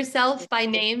introduce yourself by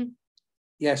name?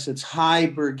 Yes, it's Hi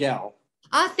Burgell.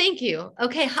 Thank you.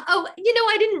 Okay. Oh,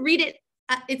 I didn't read it.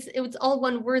 It was all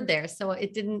one word there, so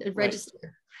it didn't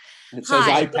register. It says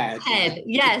iPad.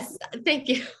 Yes, thank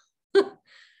you.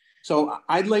 So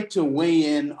I'd like to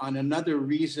weigh in on another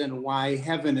reason why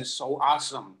heaven is so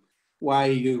awesome, why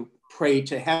you pray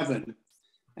to heaven,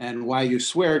 and why you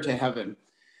swear to heaven.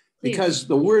 Please. Because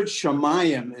the word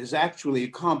Shemayim is actually a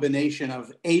combination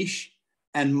of Aish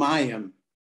and Mayim,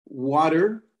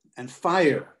 water and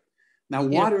fire. Now,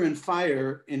 water and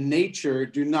fire in nature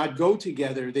do not go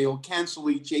together. They will cancel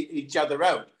each other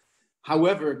out.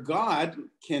 However, God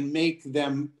can make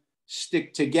them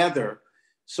stick together.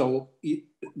 So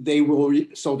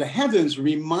so the heavens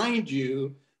remind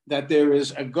you that there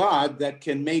is a God that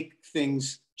can make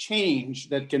things change,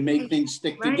 that can make things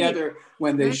stick together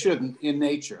when they shouldn't in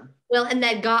nature. Well, and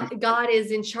that God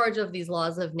is in charge of these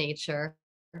laws of nature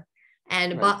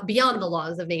and beyond the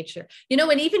laws of nature. You know,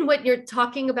 and even what you're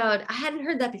talking about, I hadn't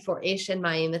heard that before, Aish and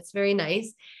Mayim, that's very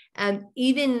nice. And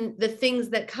even the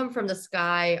things that come from the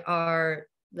sky are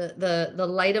the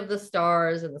light of the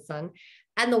stars and the sun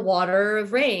and the water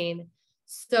of rain.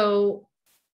 So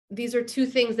these are two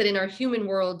things that in our human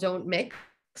world don't mix,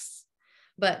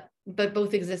 but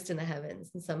both exist in the heavens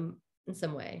in some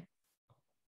way.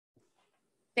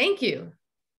 Thank you.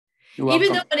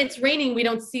 Even though when it's raining, we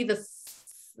don't see the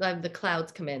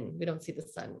clouds come in. We don't see the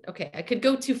sun. Okay, I could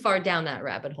go too far down that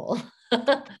rabbit hole.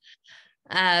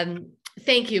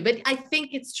 Thank you. But I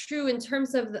think it's true in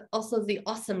terms of also the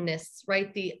awesomeness,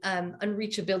 right? The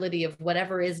unreachability of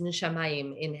whatever is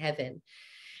Nishamayim in heaven.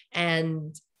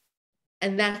 And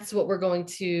that's what we're going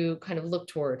to kind of look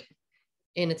toward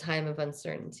in a time of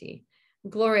uncertainty.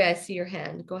 Gloria, I see your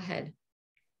hand. Go ahead.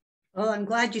 Well, I'm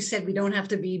glad you said we don't have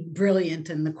to be brilliant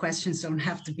and the questions don't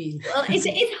have to be. Well, it's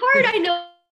hard, I know,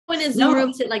 in a Zoom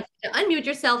room to like unmute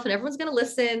yourself and everyone's going to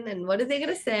listen and what are they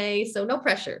going to say? So no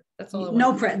pressure. That's all.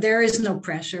 There is no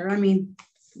pressure. I mean,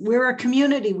 we're a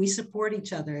community. We support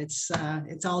each other. It's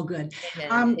all good.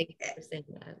 Thank you for saying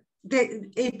that.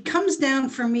 It comes down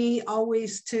for me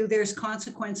always to there's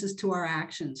consequences to our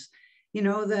actions. You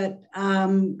know, that,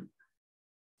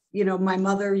 you know, my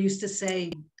mother used to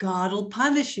say, God will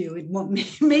punish you. It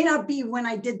may not be when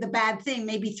I did the bad thing,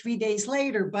 maybe 3 days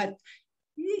later, but,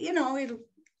 you know,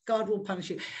 God will punish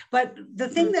you. But the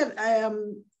thing that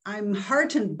I'm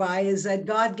heartened by is that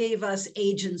God gave us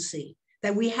agency,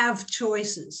 that we have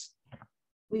choices.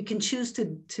 We can choose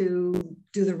to do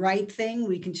the right thing.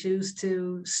 We can choose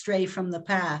to stray from the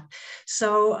path.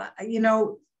 So, you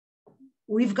know,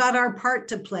 we've got our part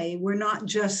to play. We're not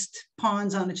just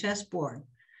pawns on a chessboard.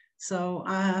 So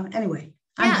anyway,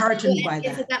 I'm heartened by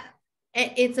that.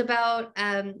 It's about,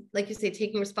 like you say,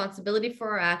 taking responsibility for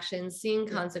our actions, seeing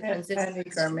consequences.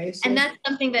 And that's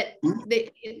something that...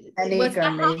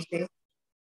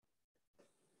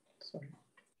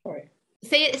 Sorry.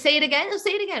 Say it again. No,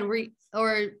 say it again.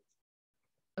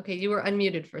 Okay, you were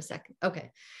unmuted for a second.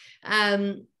 Okay.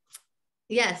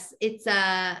 Yes, it's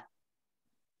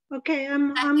okay.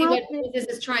 exactly what Moses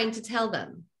is trying to tell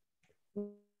them,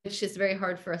 which is very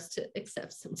hard for us to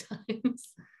accept sometimes.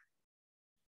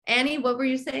 Annie, what were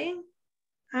you saying?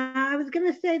 I was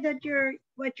going to say that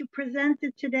what you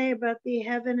presented today about the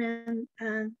heaven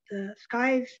and the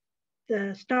skies,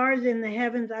 the stars in the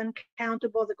heavens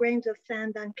uncountable, the grains of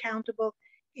sand uncountable.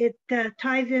 It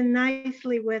ties in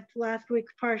nicely with last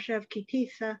week's Parsha of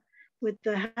Kitisa, with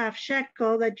the half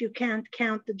shekel, that you can't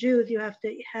count the Jews. You have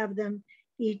to have them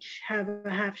each have a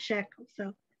half shekel.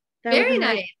 So that very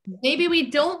nice. Maybe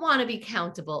we don't want to be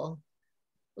countable,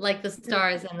 like the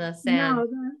stars and the sand. No,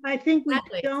 I think we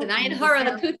don't. And I had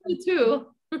Hara too.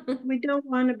 We don't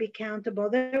want to be countable.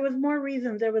 There was more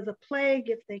reasons. There was a plague.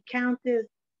 If they counted,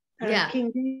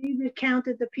 King David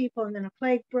counted the people, and then a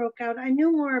plague broke out. I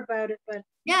knew more about it, but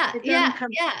you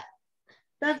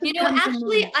know,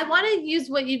 actually, I want to use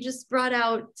what you just brought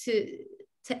out to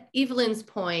Evelyn's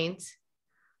point.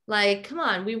 Like, come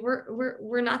on,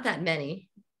 we're not that many.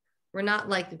 We're not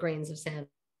like the grains of sand,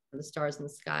 the stars in the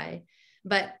sky.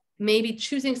 But maybe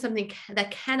choosing something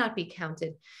that cannot be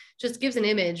counted just gives an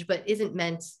image, but we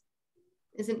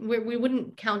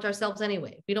wouldn't count ourselves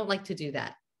anyway. We don't like to do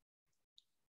that.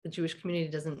 The Jewish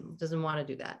community doesn't want to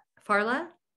do that. Farla?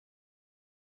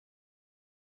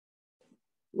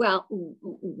 Well,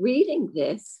 reading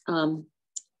this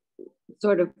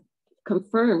sort of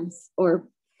confirms or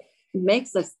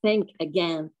makes us think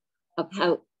again of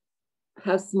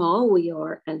how small we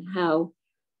are and how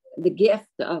the gift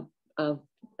of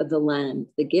the land,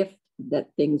 the gift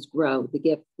that things grow, the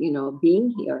gift, you know, of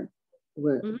being here.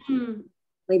 We're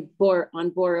on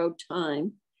borrowed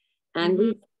time. And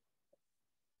we,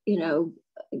 you know,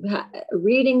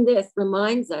 reading this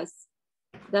reminds us,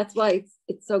 that's why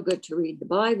it's so good to read the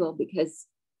Bible, because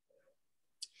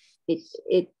it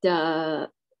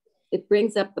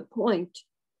brings up the point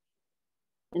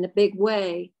in a big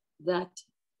way that,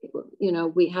 you know,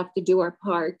 we have to do our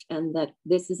part, and that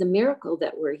this is a miracle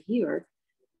that we're here,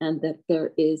 and that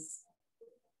there is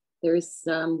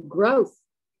some growth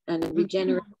and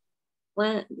regeneration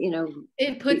plant, you know.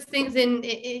 It puts things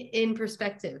in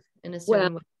perspective in a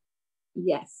certain way.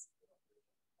 Yes.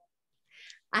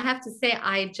 I have to say,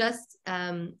 I just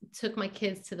took my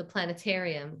kids to the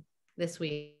planetarium this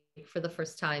week for the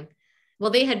first time.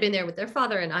 Well, they had been there with their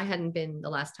father and I hadn't been the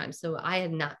last time. So I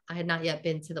had not yet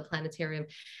been to the planetarium.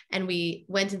 And we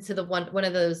went into the one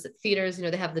of those theaters, you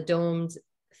know, they have the domed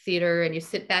theater and you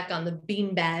sit back on the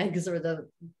bean bags or the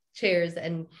chairs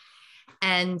and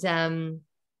I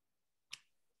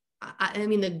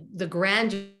mean, the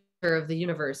grandeur of the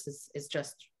universe is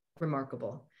just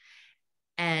remarkable.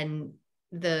 And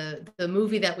the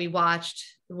movie that we watched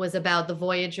was about the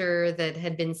Voyager that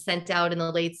had been sent out in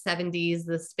the late 70s,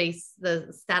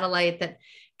 the satellite that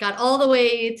got all the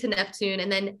way to Neptune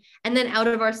and then out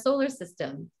of our solar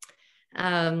system.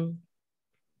 And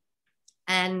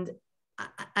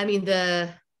I mean,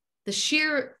 the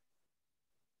sheer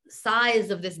size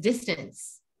of this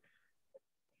distance,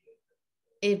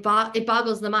 it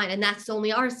boggles the mind, and that's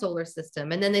only our solar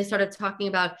system. And then they started talking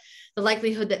about the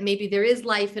likelihood that maybe there is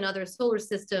life in other solar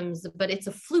systems, but it's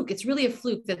a fluke. It's really a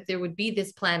fluke that there would be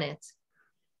this planet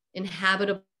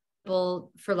inhabitable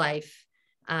for life,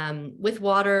 with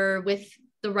water, with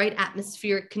the right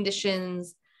atmospheric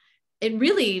conditions. It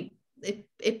really,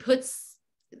 it puts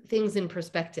things in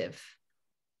perspective.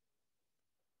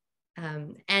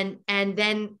 And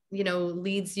then, you know,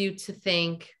 leads you to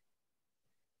think,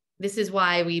 this is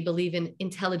why we believe in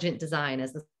intelligent design,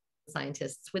 as the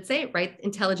scientists would say, right?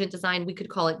 Intelligent design, we could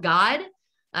call it God,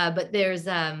 but there's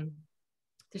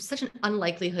such an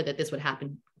unlikelihood that this would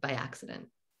happen by accident.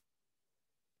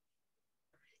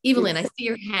 Evelyn, I see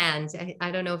your hand.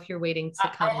 I don't know if you're waiting to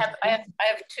comment. I have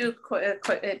 2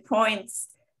 points.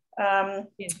 Yeah.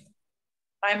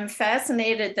 I'm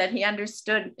fascinated that he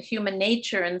understood human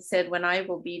nature and said, when I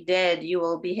will be dead, you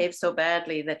will behave so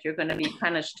badly that you're going to be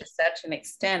punished to such an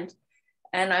extent.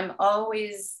 And I'm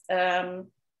always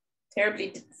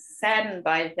terribly saddened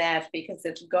by that, because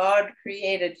if God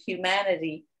created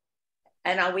humanity,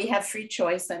 and we have free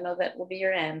choice, I know that will be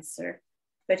your answer,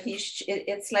 but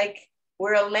it's like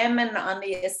we're a lemon on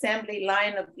the assembly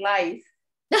line of life.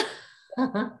 That's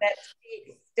the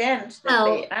extent that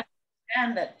they understand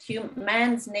that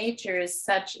man's nature is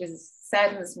such,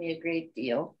 saddens me a great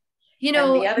deal. You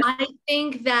know, I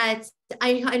think that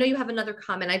I know you have another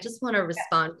comment. I just want to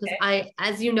respond because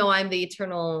as you know, I'm the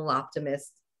eternal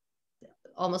optimist,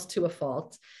 almost to a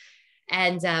fault.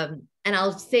 And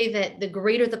I'll say that the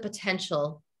greater the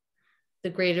potential, the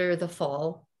greater the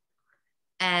fall.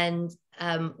 And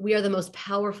we are the most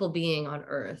powerful being on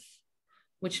earth,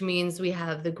 which means we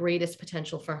have the greatest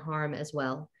potential for harm as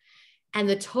well. And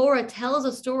the Torah tells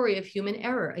a story of human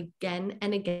error again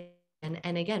and again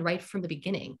and again, right from the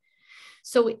beginning.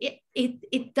 So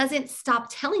it doesn't stop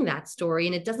telling that story,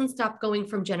 and it doesn't stop going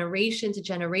from generation to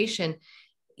generation,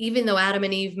 even though Adam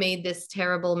and Eve made this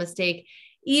terrible mistake,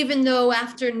 even though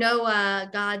after Noah,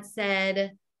 God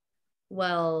said,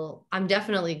 well, I'm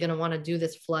definitely going to want to do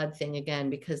this flood thing again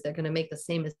because they're going to make the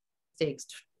same mistakes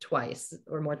twice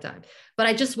or more times. But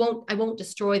I won't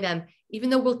destroy them, even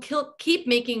though we'll keep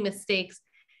making mistakes.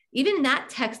 Even that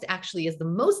text actually is the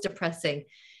most depressing.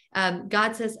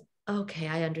 God says, okay,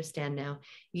 I understand now.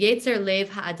 Yetzer lev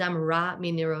ha'adam ra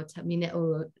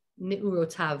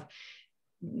mi'urotav.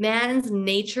 Man's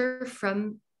nature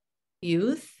from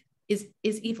youth is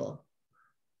evil.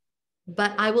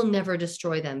 But I will never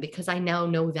destroy them because I now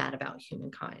know that about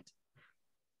humankind.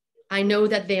 I know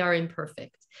that they are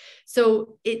imperfect.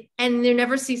 So and there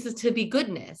never ceases to be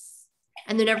goodness,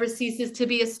 and there never ceases to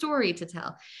be a story to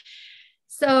tell.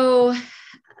 So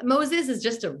Moses is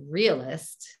just a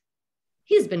realist.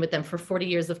 He's been with them for 40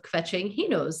 years of kvetching. He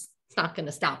knows it's not going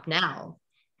to stop now.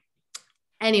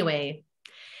 Anyway,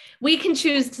 we can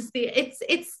choose to see it's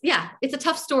a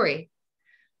tough story.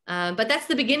 But that's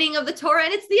the beginning of the Torah,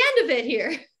 and it's the end of it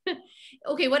here.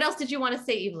 Okay, what else did you want to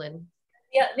say, Evelyn?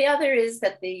 Yeah, the other is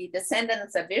that the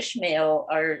descendants of Ishmael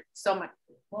are so much,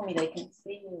 they can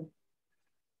see you,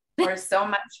 are so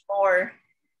much more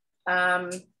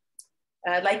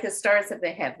like the stars of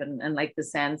the heaven and like the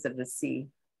sands of the sea.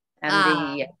 And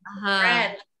the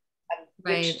branch of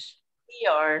which we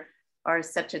are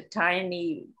such a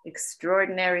tiny,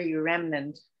 extraordinary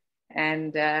remnant.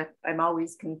 And I'm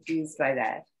always confused by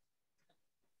that.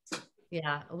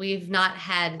 Yeah, we've not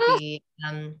had the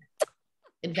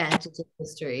advantage of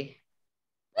history.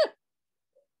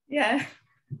 Yeah.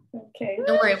 Okay.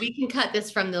 Don't worry, we can cut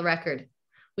this from the record.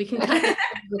 We can cut this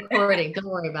from the recording. Don't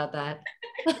worry about that.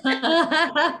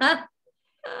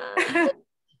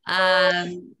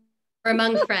 We're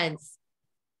among friends.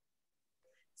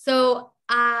 So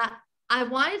I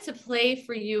wanted to play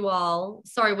for you all.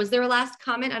 Sorry, was there a last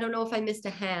comment? I don't know if I missed a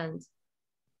hand.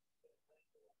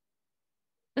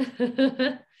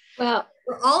 Well,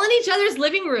 We're all in each other's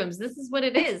living rooms. This is what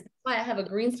it is. That's why I have a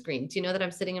green screen. Do you know that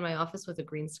I'm sitting in my office with a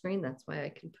green screen? That's why I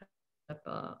can put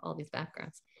up all these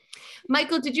backgrounds.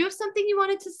 Michael, did you have something you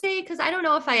wanted to say? Because I don't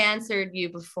know if I answered you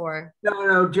before.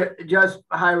 No, just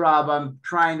hi, Rob. I'm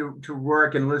trying to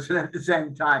work and listen at the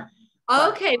same time.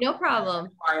 Okay, no problem.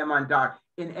 I am on doc.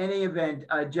 In any event,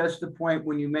 just the point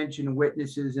when you mentioned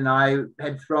witnesses, and I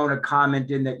had thrown a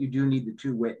comment in that you do need the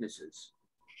 2 witnesses.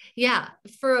 Yeah,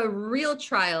 for a real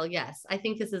trial, yes. I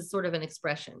think this is sort of an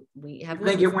expression. We have. I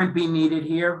think it wouldn't be needed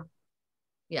here.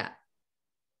 Yeah.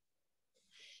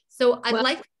 So I'd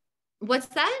like. What's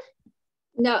that?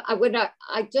 No,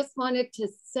 I just wanted to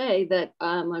say that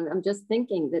I'm just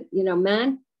thinking that, you know,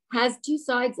 man has 2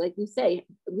 sides, like you say.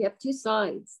 We have 2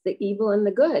 sides, the evil and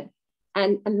the good.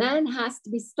 And a man has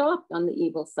to be stopped on the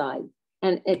evil side.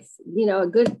 And it's, you know, a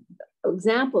good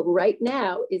example right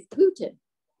now is Putin.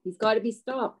 He's got to be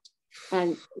stopped.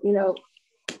 And, you know,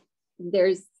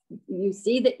 you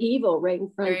see the evil right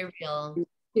in front. Very real.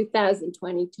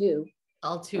 2022.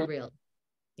 All too real.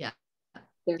 Yeah.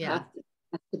 There have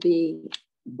to be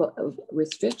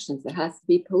restrictions. There has to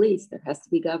be police. There has to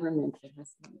be government. There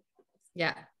has to be.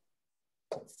 Yeah.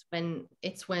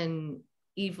 It's when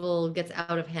evil gets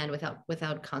out of hand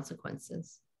without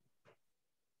consequences.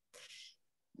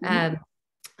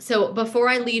 So before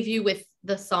I leave you with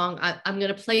the song, I'm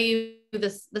going to play you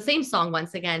the same song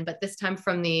once again, but this time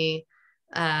from the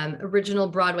original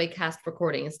Broadway cast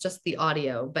recording. It's just the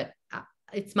audio, but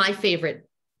it's my favorite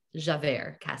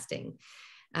Javert casting.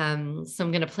 So I'm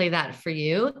going to play that for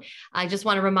you. I just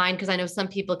want to remind, because I know some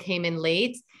people came in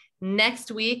late, next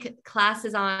week, class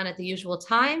is on at the usual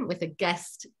time with a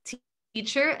guest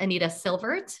teacher, Anita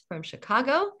Silvert from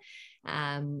Chicago,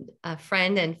 a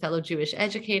friend and fellow Jewish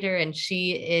educator, and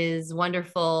she is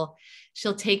wonderful.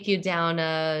 She'll take you down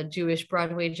a Jewish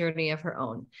Broadway journey of her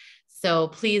own. So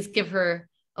please give her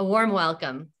a warm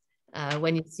welcome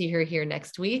when you see her here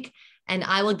next week, and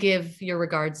I will give your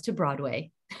regards to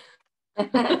Broadway.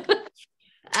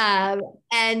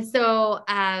 And so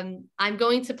I'm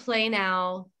going to play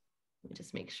now. Let me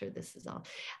just make sure this is all.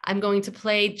 I'm going to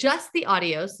play just the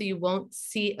audio, so you won't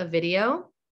see a video.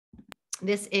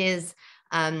 This is,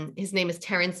 his name is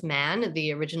Terrence Mann,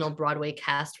 the original Broadway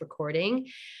cast recording.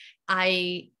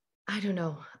 I don't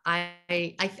know.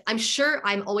 I'm sure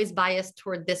I'm always biased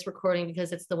toward this recording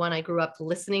because it's the one I grew up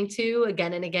listening to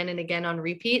again and again and again on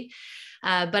repeat.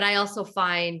 But I also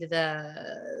find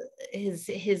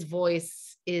his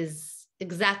voice is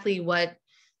exactly what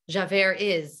Javert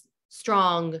is: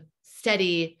 strong,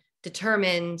 steady,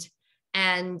 determined,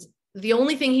 and the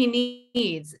only thing he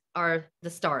needs are the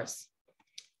stars.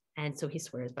 And so he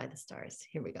swears by the stars.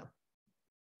 Here we go.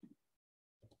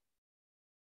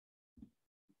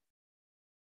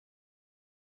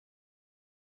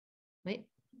 Wait,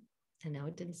 and now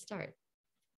it didn't start.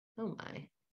 Oh my.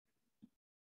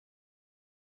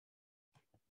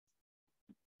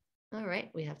 All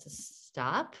right, we have to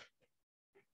stop.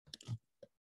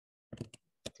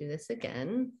 Do this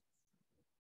again.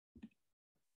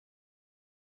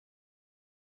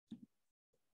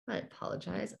 I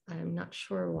apologize. I'm not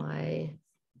sure why.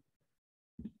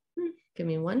 Give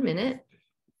me 1 minute.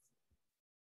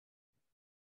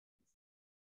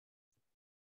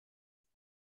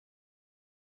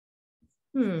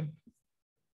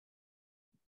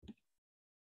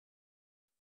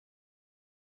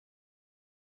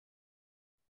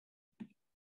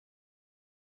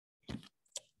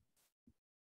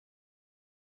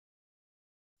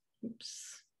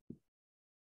 Oops.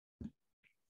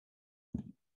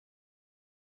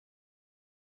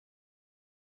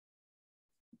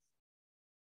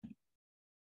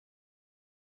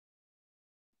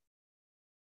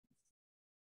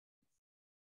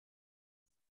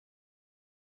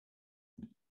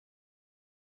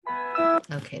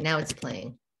 Okay, now it's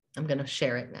playing. I'm going to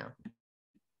share it now.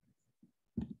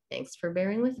 Thanks for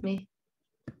bearing with me.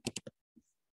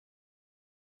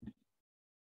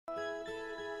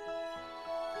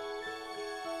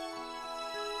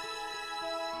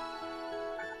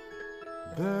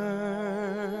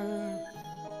 There,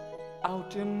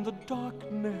 out in the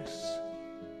darkness,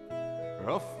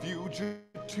 a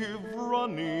fugitive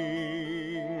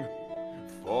running,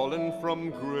 fallen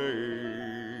from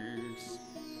grace,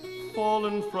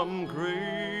 fallen from grace.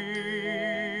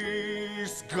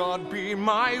 God be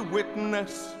my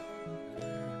witness,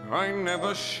 I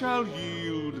never shall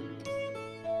yield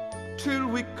till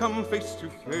we come face to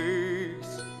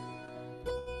face.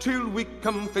 Till we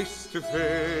come face to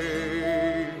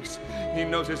face. He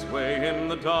knows his way in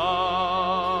the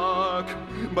dark,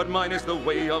 but mine is the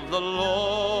way of the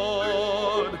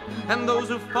Lord. And those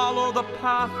who follow the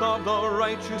path of the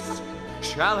righteous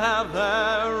shall have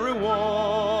their reward.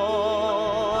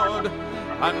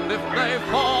 And if they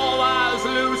fall as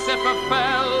Lucifer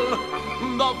fell,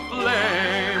 the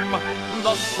flame,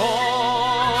 the sword,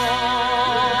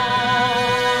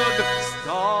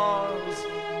 stars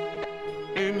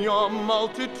in your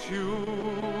multitudes,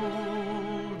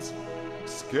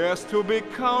 scarce to be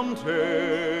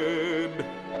counted,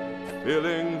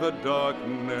 filling the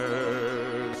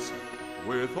darkness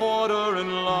with order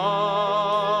and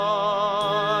light.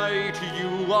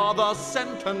 You are the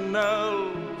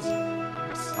sentinels,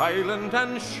 silent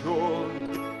and sure,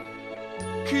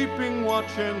 keeping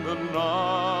watch in the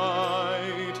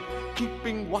night,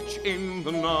 keeping watch in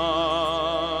the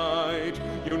night.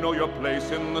 You know your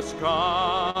place in the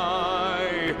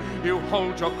sky, you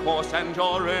hold your course and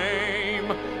your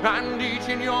aim, and each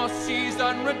in your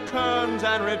season returns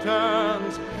and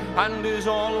returns, and is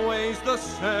always the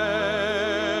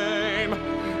same.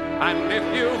 And if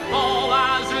you fall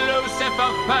as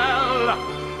Lucifer fell,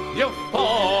 you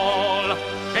fall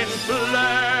in flame.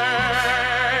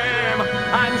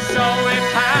 And so it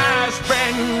has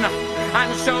been,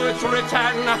 and so it's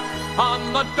written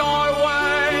on the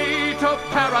doorway to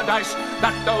paradise,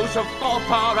 that those who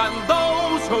falter and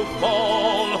those who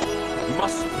fall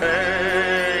must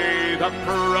pay the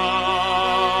price.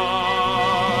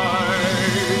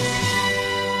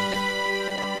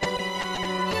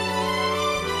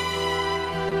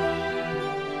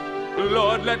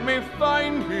 Lord, let me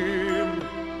find him,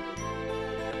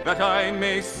 that I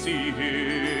may see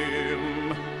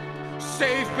him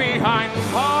safe behind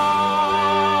bars.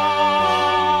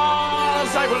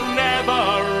 I will never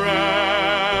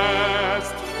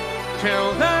rest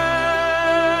till then.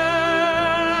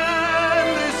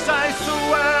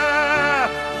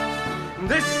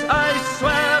 This I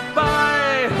swear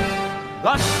by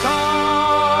the stars.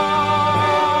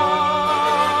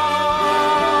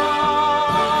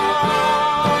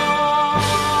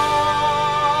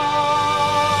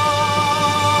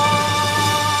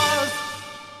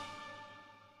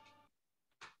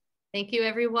 Thank you,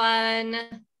 everyone.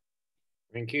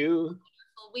 Thank you. A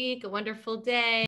wonderful week, a wonderful day.